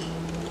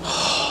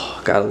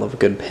 Gotta love a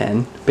good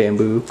pen.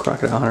 Bamboo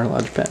Crocodile Hunter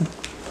Lodge pen.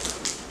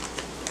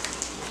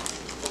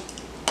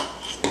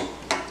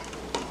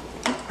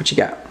 What you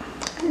got?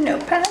 A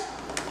notepad.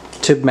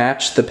 To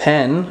match the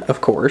pen,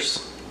 of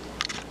course.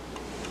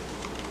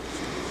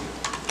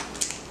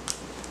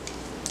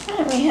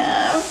 And we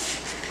have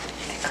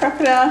a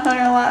Crocodile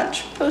Hunter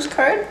Lodge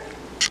postcard.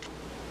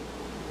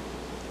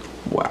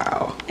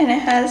 Wow. And it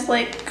has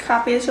like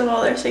copies of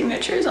all their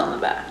signatures on the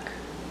back.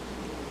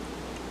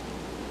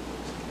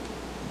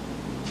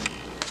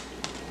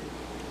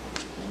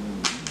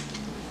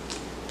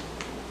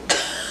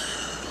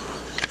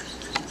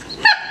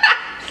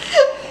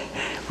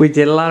 We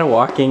did a lot of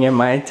walking and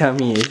my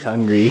tummy is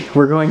hungry.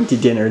 We're going to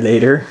dinner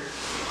later.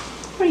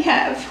 We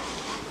have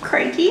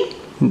Crikey.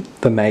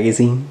 The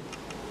magazine.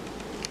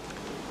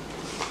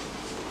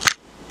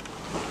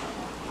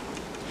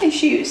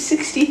 Issue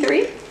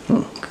 63.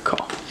 Good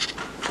call.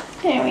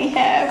 And we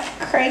have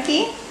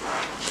Crikey.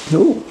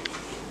 Ooh.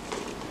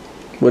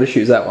 What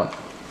issue is that one?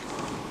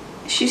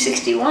 Issue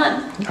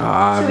 61.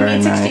 Ah, so very we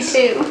need nice.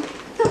 62.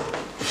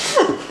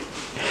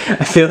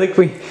 I feel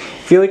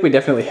like we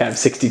definitely have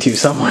 62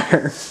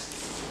 somewhere.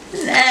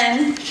 And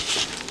then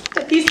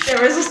the piece de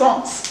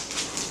resistance.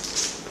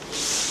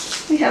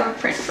 We have a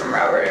print from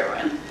Robert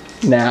Irwin.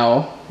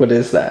 Now, what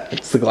is that?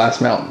 It's the Glass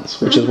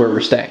Mountains, which is where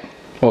we're staying.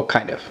 Well,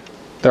 kind of.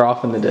 They're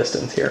off in the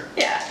distance here.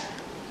 Yeah.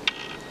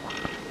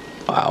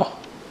 Wow.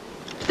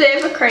 They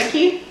have a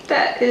Crikey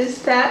that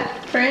is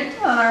that print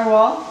on our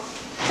wall.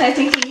 And I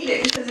think we need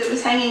it because it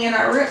was hanging in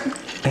our room.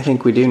 I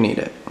think we do need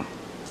it.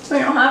 We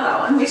don't have that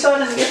one. We saw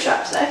it in the gift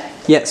shop today.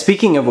 Yeah,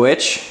 speaking of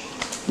which,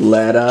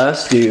 let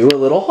us do a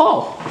little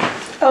haul.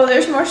 Oh,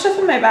 there's more stuff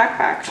in my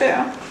backpack too.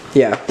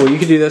 Yeah, well you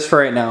can do this for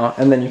right now,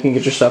 and then you can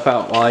get your stuff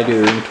out while I do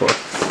the room tour.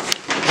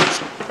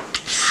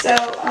 So,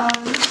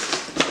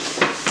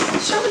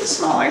 let's start with the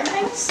smaller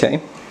things.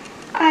 Okay.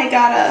 I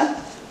got a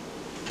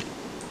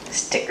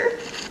sticker.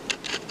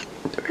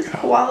 There we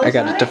go. I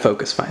got it to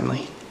focus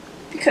finally.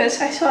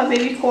 because I saw a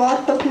baby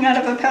koala poking out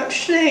of a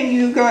pouch today, and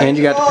you guys And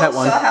you got to pet all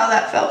one. saw how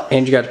that felt.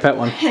 And you got to pet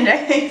one. And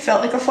I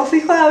felt like a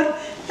fluffy cloud,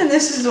 and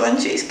this is the one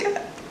Chase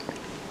got.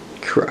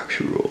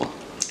 Crocs rule.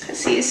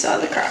 Because he saw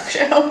the Croc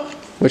show.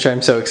 Which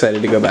I'm so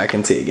excited to go back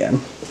and see again.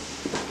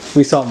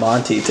 We saw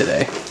Monty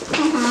today.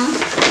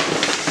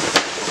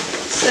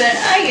 So then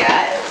I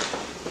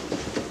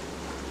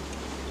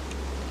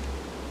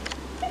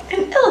got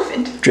an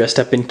elephant. Dressed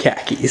up in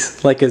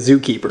khakis, like a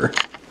zookeeper.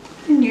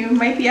 And you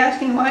might be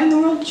asking, why in the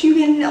world did you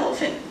get an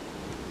elephant?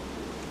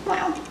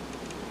 Well,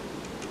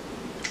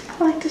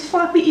 I like his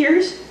floppy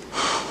ears.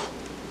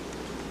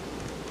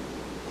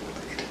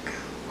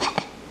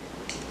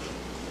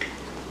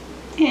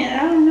 And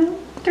I don't know,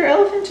 their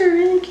elephants are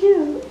really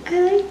cute. I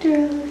like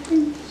their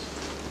elephants.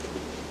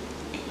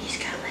 And he's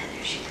got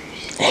leather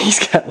shoes. He's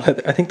got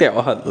leather. I think they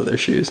all had leather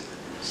shoes.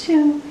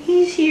 So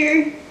he's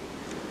here.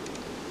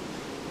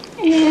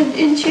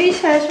 And Chase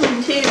has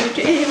one too.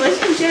 It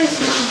wasn't just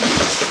me.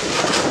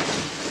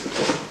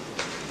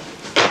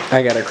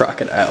 I got a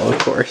crocodile, of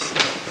course.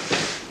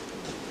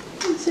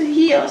 And so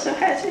he also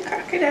has a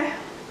crocodile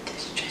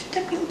that's dressed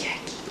up in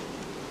khaki.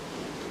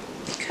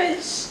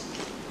 Because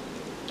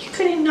you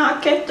couldn't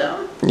not get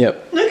them.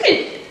 Yep. Look at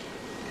it.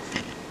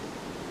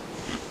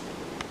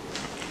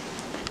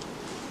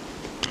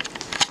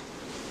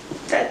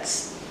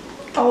 That's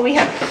all we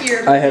have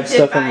here. I have We did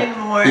stuff buy in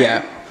more.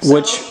 yeah, So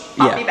which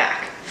I'll be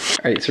back.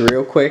 Alright, so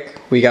real quick,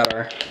 we got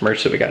our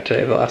merch that we got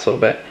today the last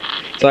little bit.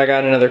 So I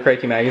got another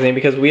Crikey magazine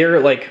because we are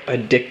like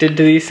addicted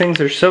to these things.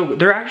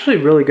 They're actually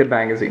really good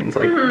magazines.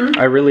 Like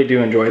I really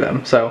do enjoy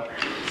them. So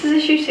This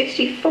is issue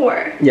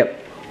 64. yep.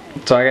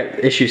 So I got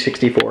issue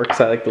 64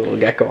 because I like the little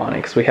gecko on it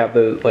because we have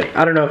the like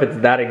I don't know if it's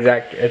that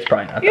exact. It's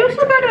probably not. You that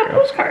also exact got a gecko.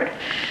 postcard.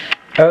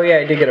 Oh yeah,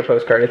 I did get a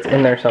postcard. It's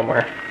in there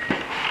somewhere.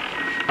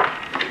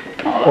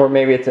 Or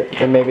maybe it's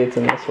in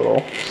this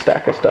little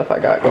stack of stuff I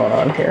got going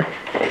on here.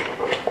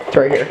 It's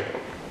right here.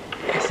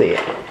 I see it.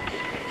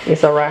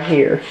 It's all right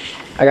here.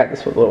 I got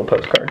this little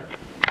postcard.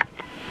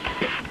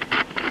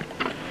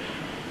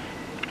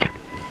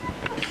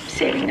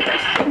 Saving the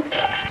best thing.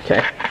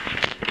 Okay.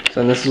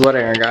 So this is what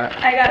Aaron got.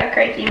 I got a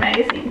Crikey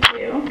magazine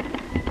too.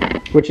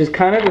 Which is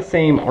kind of the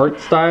same art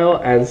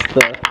style as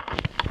the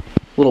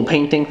little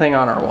painting thing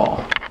on our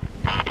wall.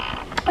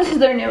 This is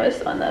their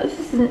newest one though.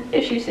 This is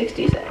issue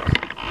 66.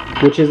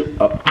 Which is,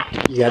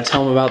 you gotta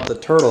tell them about the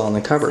turtle on the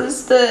cover.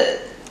 This is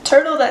the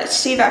turtle that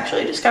Steve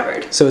actually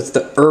discovered. So it's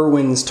the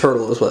Irwin's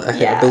turtle is what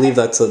I believe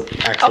that's the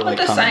actual I'll put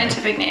the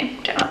scientific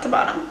name down at the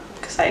bottom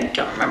because I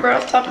don't remember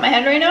off the top of my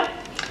head right now.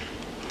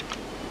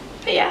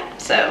 But yeah,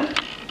 so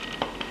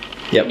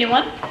new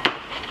one.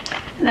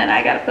 And then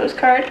I got a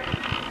postcard of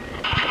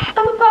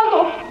a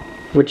puggle.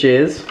 Which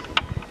is?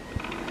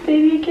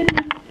 Baby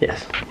kitten.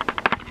 Yes.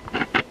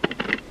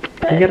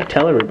 You gotta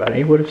tell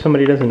everybody. What if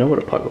somebody doesn't know what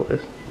a puggle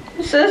is?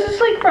 So this is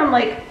like from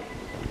like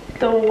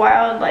the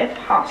wildlife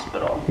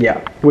hospital. Yeah,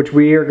 which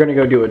we are gonna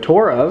go do a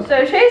tour of.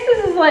 So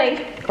Chase's is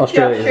like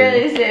Australia the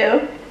Australia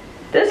Zoo.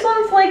 This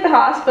one's like the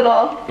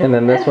hospital. And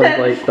then this one's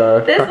like the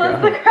This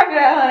crocodile. one's the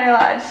Crocodile Hunter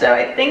Lodge. So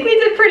I think we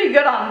did pretty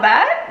good on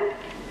that.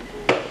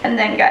 And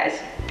then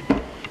guys,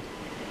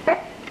 I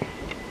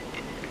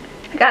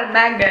got a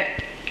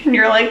magnet. And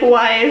you're like,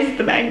 why is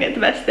the magnet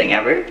the best thing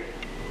ever?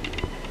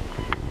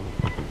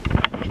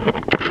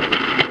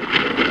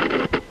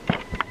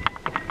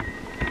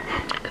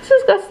 Because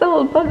it's got the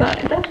little bug on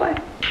it, that's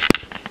why.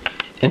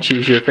 And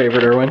she's your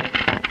favorite Irwin?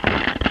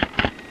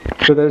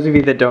 For those of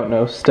you that don't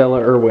know,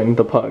 Stella Irwin,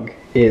 the pug,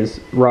 is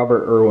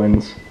Robert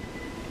Irwin's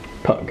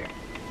pug.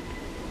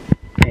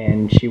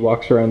 And she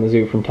walks around the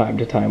zoo from time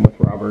to time with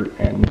Robert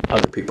and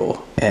other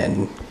people.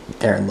 And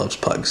Aaron loves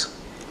pugs.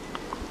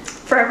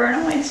 Forever and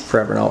always.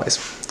 Forever and always.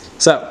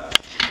 So,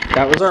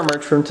 that was our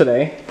merch from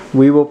today.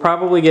 We will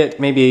probably get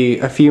maybe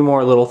a few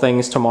more little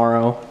things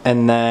tomorrow.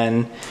 And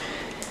then,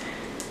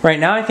 right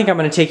now I think I'm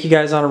going to take you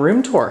guys on a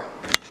room tour.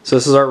 So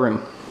this is our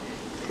room.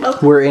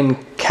 Okay. We're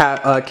in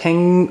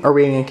are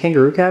we in a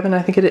kangaroo cabin?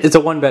 I think it is. It's a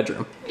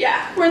 1-bedroom.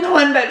 Yeah, we're in the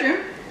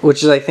 1-bedroom.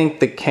 Which is, I think,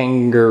 the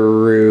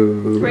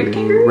kangaroo. Red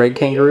kangaroo? Red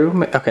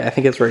kangaroo? Okay, I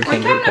think it's red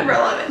kangaroo. We're number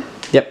 11.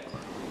 Yep.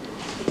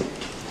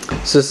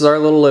 So this is our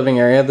little living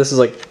area. This is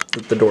like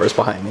the doors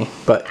behind me.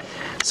 But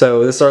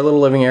so this is our little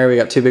living area.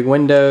 We got 2 big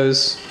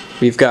windows.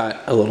 We've got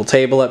a little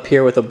table up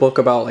here with a book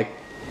about like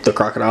the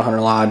Crocodile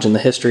Hunter Lodge and the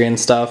history and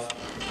stuff.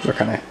 We're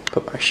kind of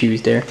put my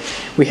shoes there.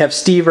 We have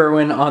Steve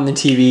Irwin on the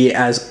TV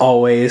as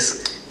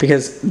always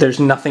because there's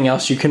nothing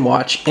else you can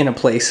watch in a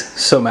place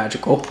so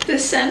magical.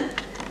 This scent.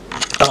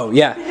 Oh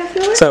yeah.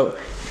 So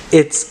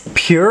it's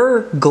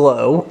Pure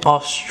Glow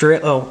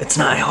Oh, it's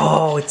not.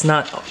 Oh, it's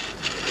not.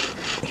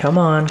 Come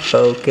on,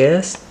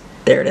 focus.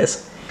 There it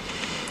is.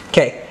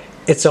 Okay,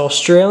 it's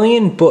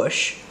Australian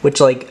Bush, which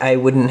like I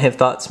wouldn't have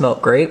thought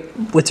smelled great.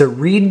 It's a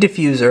reed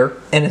diffuser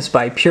and it's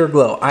by Pure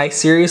Glow. I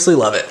seriously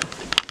love it.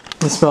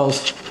 It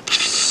smells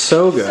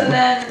so good.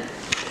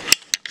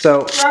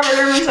 So then, Robert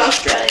Irwin's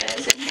Australia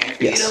is in here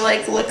for you to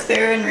like look through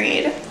and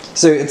read.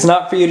 So it's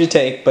not for you to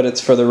take, but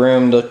it's for the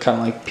room to kind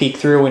of like peek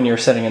through when you're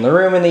sitting in the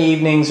room in the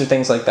evenings or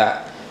things like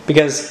that.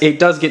 because it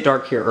does get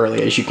dark here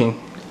early, as you can,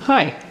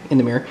 hi, in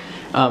the mirror.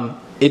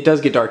 It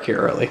does get dark here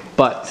early,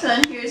 but So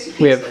then here's a piece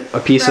we have a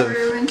piece of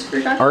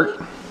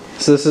art.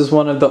 So this is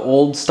one of the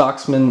old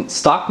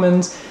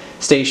Stockman's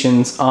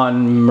stations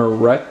on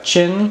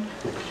Merechin.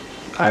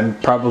 I'm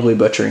probably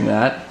butchering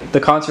that. The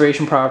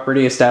conservation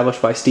property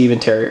established by Steve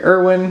and Terry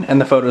Irwin, and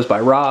the photos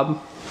by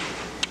Rob.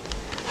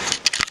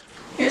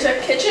 Here's our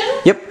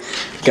kitchen. Yep,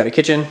 got a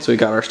kitchen, so we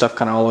got our stuff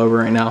kind of all over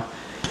right now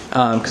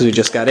because we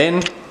just got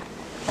in.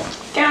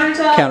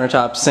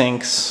 Countertop,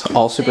 sinks,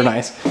 all super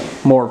nice.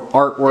 More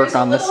artwork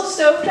on this. There's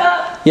a little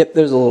stovetop. Yep,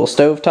 there's a little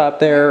stovetop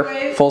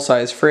there.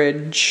 Full-size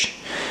fridge.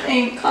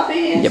 And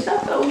coffee and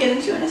stuff that we'll get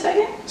into in a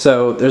second.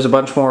 So there's a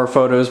bunch more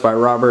photos by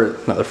Robert.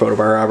 Another photo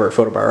by Robert,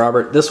 photo by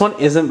Robert. This one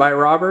isn't by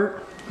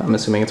Robert. I'm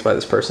assuming it's by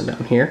this person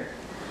down here.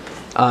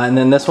 And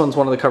then this one's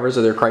one of the covers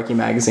of their Crikey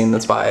magazine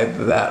that's by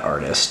that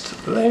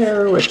artist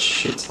there,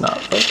 which it's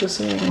not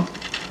focusing.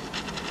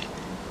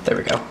 There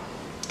we go.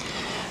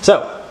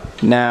 So,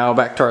 now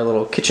back to our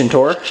little kitchen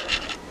tour.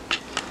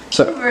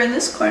 So over in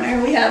this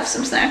corner we have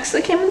some snacks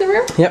that came in the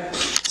room. Yep.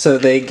 So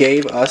they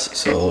gave us,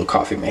 so a little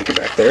coffee maker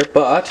back there,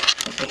 but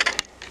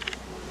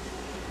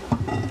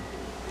let me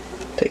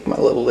take my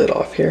little lid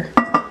off here.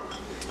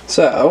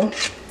 So,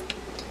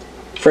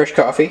 fresh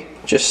coffee,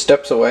 just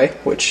steps away,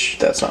 which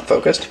that's not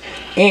focused,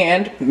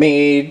 and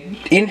made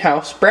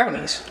in-house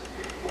brownies.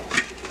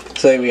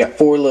 So we got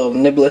 4 little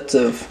niblets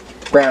of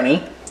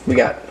brownie. We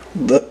got,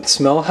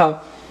 smell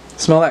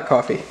that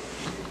coffee.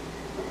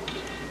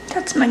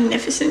 That's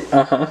magnificent.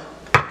 Uh-huh.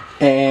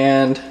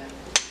 And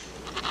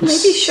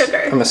maybe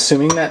sugar. I'm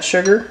assuming that's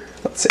sugar.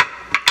 Let's see.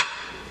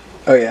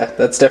 Oh yeah,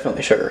 that's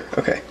definitely sugar.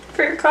 Okay.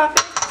 For your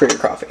coffee. For your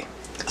coffee.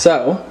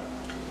 So,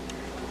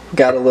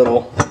 got a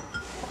little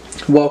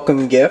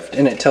welcome gift,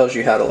 and it tells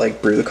you how to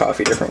like brew the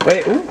coffee different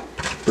ways.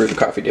 Brew the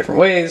coffee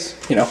different ways.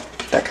 You know,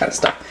 that kind of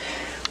stuff.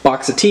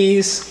 Box of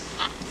teas.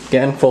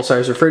 Again,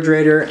 full-size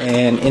refrigerator,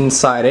 and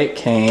inside it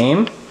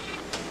came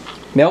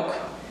milk,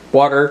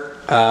 water,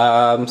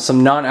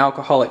 some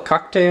non-alcoholic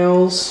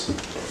cocktails.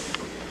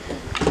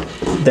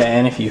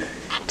 Then if you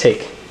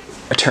take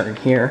a turn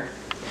here,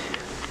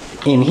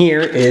 in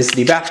here is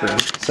the bathroom.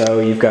 So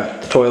you've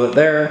got the toilet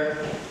there,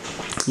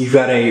 you've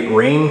got a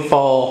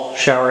rainfall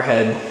shower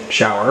head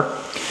shower,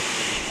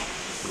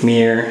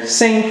 mirror,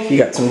 sink, you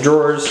got some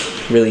drawers,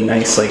 really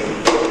nice, like,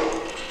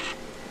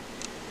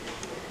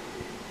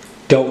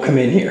 don't come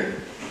in here.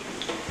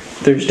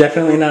 There's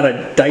definitely not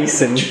a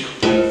Dyson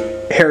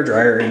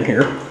hairdryer in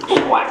here.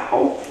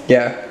 Wow.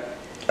 Yeah,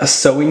 a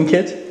sewing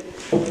kit.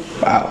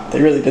 Wow,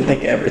 they really did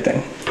think of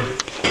everything.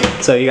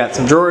 So you got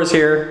some drawers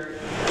here,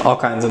 all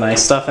kinds of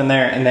nice stuff in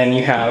there, and then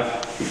you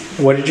have,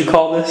 what did you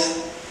call this?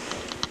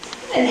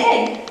 An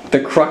egg. The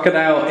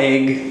crocodile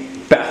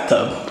egg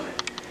bathtub.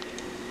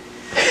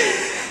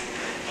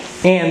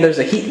 And there's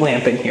a heat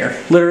lamp in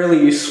here. Literally,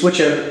 you switch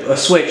a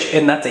switch,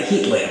 and that's a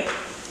heat lamp.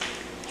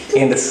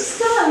 And a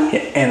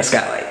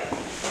skylight.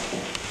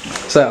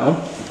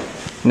 So,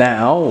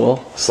 now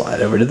we'll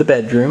slide over to the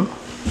bedroom.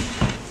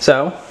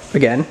 So,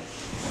 again,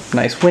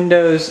 nice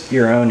windows,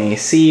 your own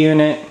AC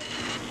unit,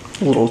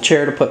 a little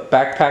chair to put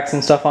backpacks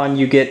and stuff on.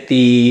 You get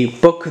the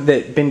book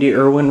that Bindi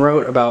Irwin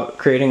wrote about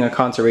creating a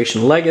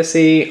conservation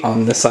legacy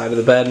on this side of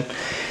the bed.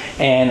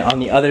 And on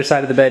the other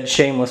side of the bed,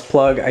 shameless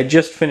plug, I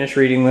just finished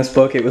reading this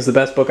book. It was the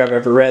best book I've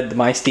ever read, the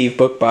My Steve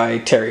book by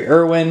Terry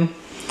Irwin.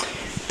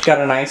 It's got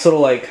a nice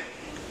little, like,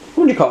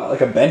 what do you call it,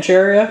 like a bench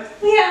area?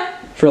 Yeah.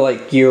 For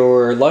like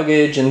your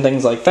luggage and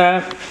things like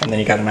that. And then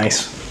you got a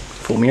nice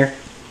full mirror.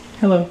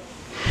 Hello.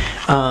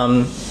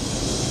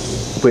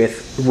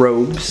 With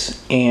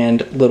robes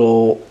and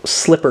little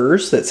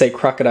slippers that say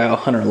Crocodile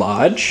Hunter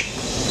Lodge.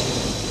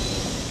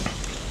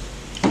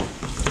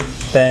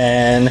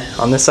 Then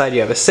on this side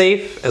you have a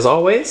safe, as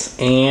always,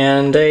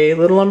 and a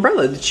little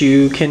umbrella that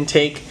you can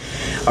take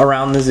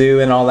around the zoo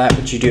and all that,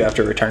 but you do have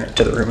to return it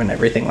to the room and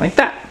everything like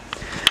that.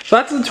 So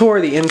that's the tour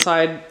of the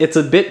inside. It's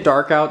a bit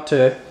dark out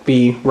to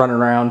be running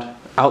around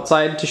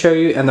outside to show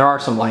you, and there are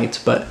some lights,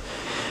 but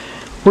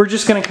we're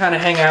just gonna kind of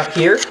hang out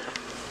here.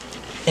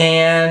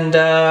 And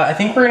I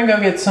think we're gonna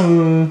go get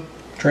some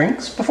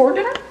drinks before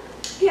dinner.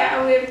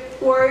 Yeah, we have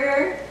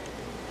Warrior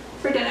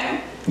for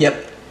dinner.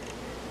 Yep.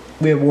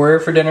 We have Warrior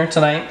for dinner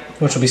tonight,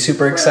 which will be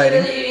super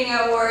exciting. We're really eating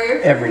a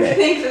Warrior every day. I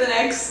think for the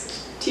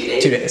next 2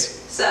 days. 2 days.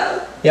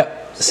 So.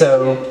 Yep.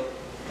 So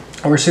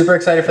we're super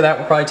excited for that.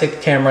 We'll probably take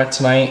the camera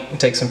tonight and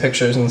take some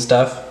pictures and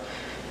stuff.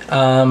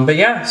 But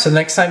yeah, so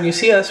next time you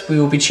see us, we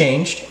will be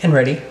changed and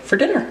ready for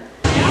dinner.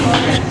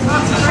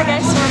 Alright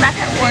guys, so we're back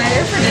at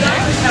Warrior for dinner.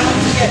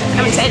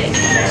 I'm excited.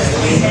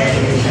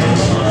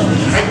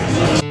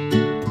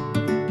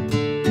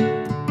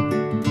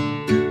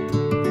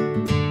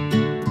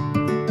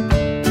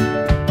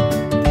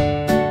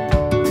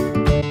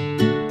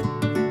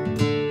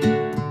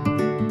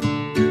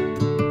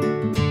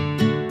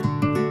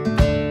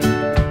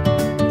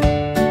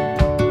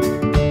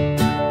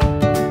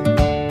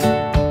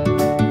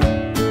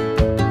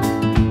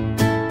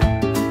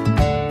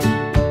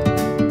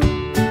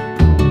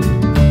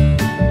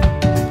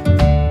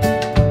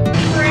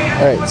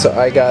 Alright, so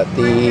I got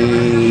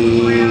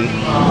the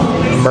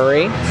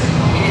Murray.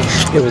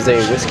 It was a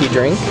whiskey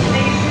drink.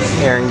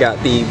 Aaron got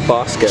the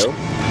Bosco. Sorry,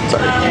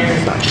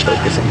 it's not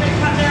focusing.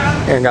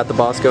 Aaron got the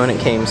Bosco and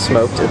it came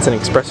smoked. It's an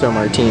espresso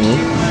martini.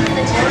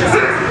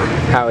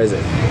 How is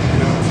it?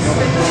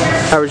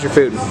 How was your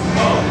food? 2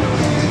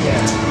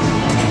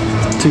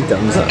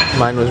 thumbs up.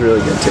 Mine was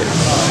really good too.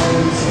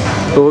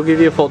 But we'll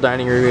give you a full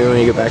dining review when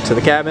we get back to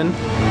the cabin.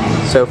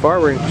 So far,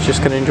 we're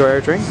just going to enjoy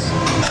our drinks.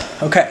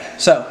 Okay,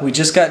 so we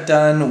just got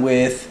done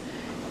with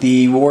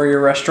the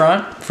Warrior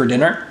restaurant for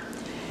dinner.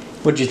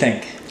 What'd you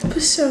think? It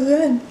was so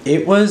good.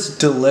 It was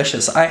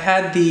delicious. I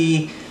had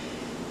the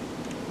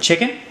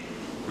chicken.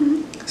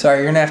 Mm-hmm. Sorry,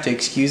 you're going to have to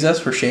excuse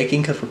us. We're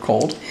shaking because we're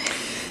cold.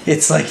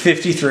 It's like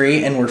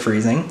 53 and we're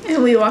freezing.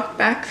 And we walked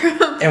back from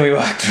the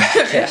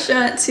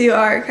restaurant to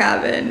our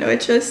cabin,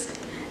 which was,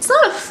 it's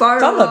not a far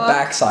walk. It's on the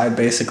backside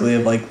basically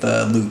of like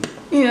the loop.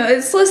 You know,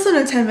 it's less than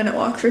a 10-minute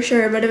walk for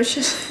sure, but it was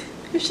just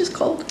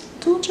cold.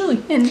 It's a little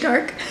chilly. And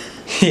dark.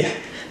 Yeah.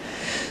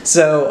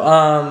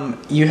 So,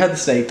 you had the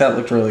steak. That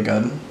looked really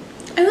good.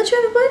 I let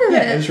you have a bite of it.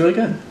 Yeah, it was really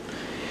good.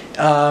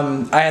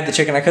 I had the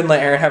chicken. I couldn't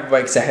let Aaron have a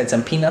bite because I had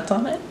some peanuts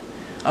on it.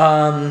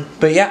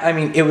 But yeah, I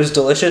mean, it was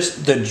delicious.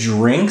 The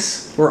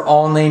drinks were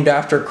all named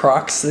after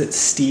crocs that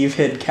Steve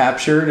had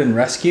captured and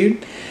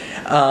rescued.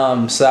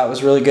 So that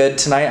was really good.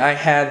 Tonight I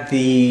had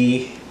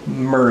the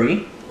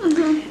Murray.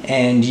 Mm-hmm.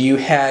 And you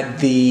had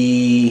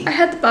the... I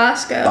had the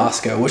Bosco.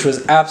 Bosco, which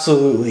was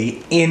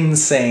absolutely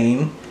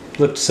insane.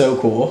 Looked so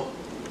cool.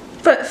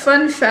 But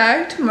fun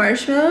fact,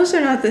 marshmallows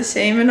are not the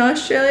same in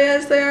Australia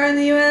as they are in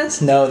the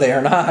US. No, they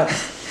are not.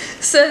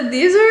 So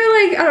these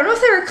are like, I don't know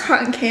if they were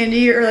cotton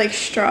candy or like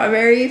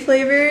strawberry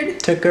flavored.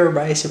 Took her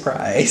by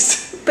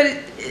surprise. But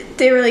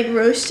they were like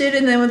roasted,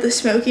 and then with the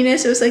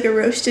smokiness, it was like a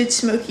roasted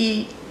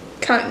smoky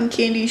cotton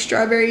candy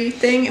strawberry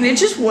thing, and it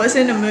just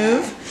wasn't a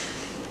move.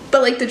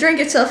 But like the drink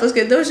itself was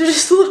good. Those are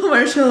just little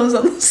marshmallows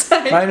on the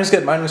side. Mine was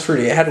good. Mine was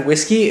fruity. It had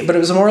whiskey, but it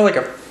was more like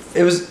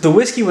the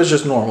whiskey was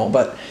just normal,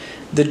 but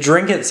the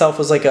drink itself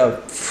was like a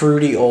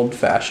fruity old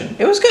fashioned.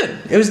 It was good.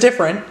 It was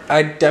different.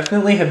 I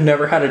definitely have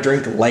never had a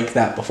drink like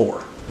that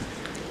before.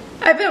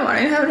 I've been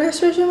wanting to have an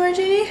espresso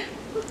martini.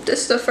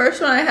 This is the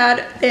first one I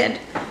had, and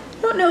I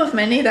don't know of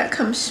many that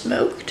come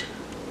smoked.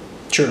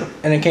 True.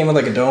 And it came with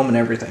like a dome and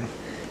everything.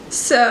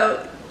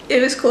 So it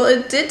was cool.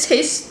 It did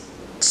taste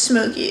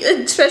smoky,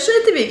 especially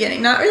at the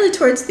beginning, not really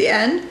towards the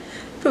end,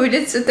 but we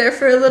did sit there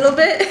for a little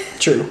bit.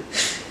 True.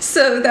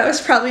 So that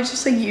was probably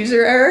just like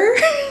user error.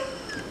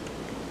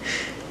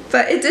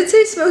 But it did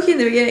taste smoky in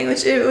the beginning,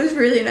 which it was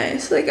really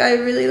nice. Like, I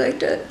really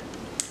liked it.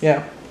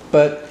 Yeah,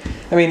 but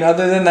I mean,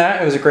 other than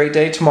that, it was a great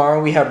day.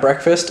 Tomorrow we have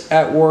breakfast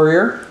at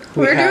Warrior.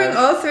 We're doing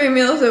all 3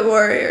 meals at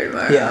Warrior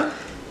tomorrow. Yeah.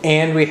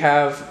 And we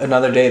have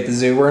another day at the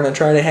zoo. We're going to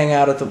try to hang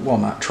out at the, well,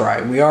 not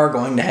try. We are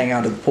going to hang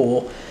out at the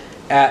pool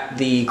at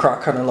the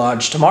Croc Hunter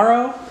Lodge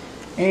tomorrow.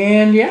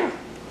 And yeah,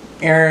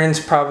 Aaron's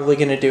probably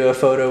going to do a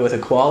photo with a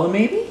koala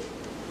maybe?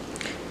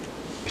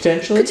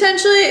 Potentially?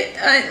 Potentially,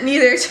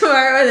 neither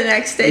tomorrow or the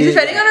next day,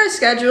 depending on our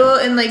schedule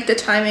and like the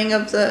timing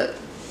of the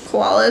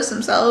koalas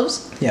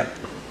themselves. Yep.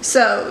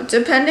 So,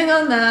 depending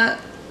on that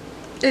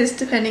is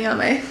depending on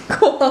my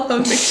koala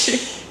mixture.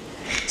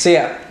 So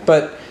yeah,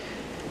 but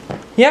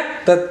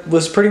yeah, that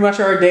was pretty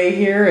much our day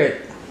here at,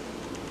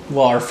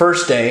 well, our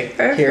first day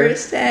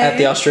at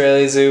the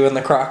Australia Zoo and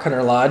the Croc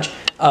Hunter Lodge.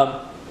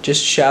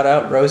 Just shout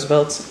out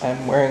Roosevelt's.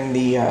 I'm wearing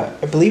the,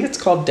 I believe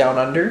it's called Down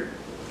Under.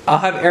 I'll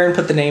have Aaron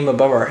put the name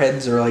above our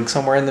heads or like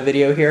somewhere in the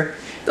video here.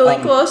 The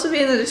link will also be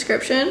in the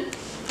description.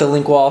 The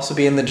link will also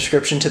be in the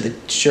description to the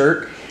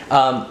shirt.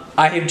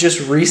 I have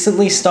just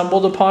recently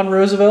stumbled upon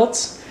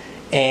Roosevelt's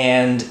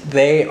and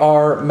they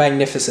are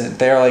magnificent.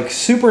 They are like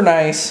super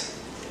nice,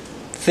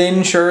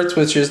 thin shirts,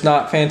 which is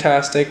not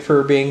fantastic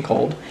for being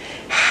cold.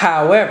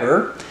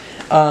 However,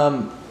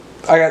 I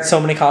got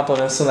so many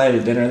compliments tonight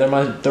at dinner. There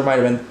might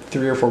have been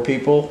 3 or 4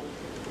 people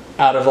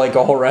out of like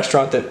a whole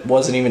restaurant that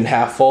wasn't even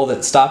half full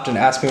that stopped and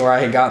asked me where I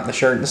had gotten the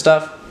shirt and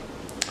stuff.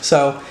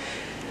 So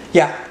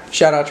yeah,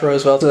 shout out to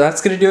Roosevelt. So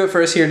that's going to do it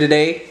for us here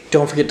today.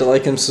 Don't forget to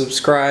like and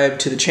subscribe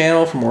to the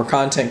channel for more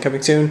content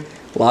coming soon.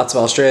 Lots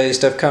of Australia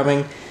stuff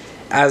coming,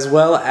 as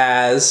well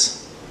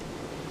as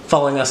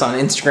following us on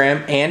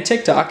Instagram and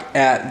TikTok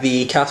at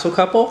the Castle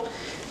Couple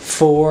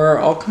for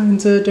all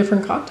kinds of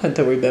different content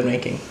that we've been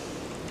making.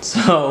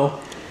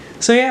 So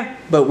yeah,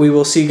 but we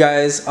will see you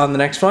guys on the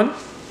next one.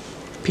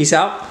 Peace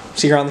out.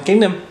 See you around the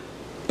kingdom.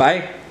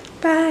 Bye.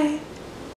 Bye.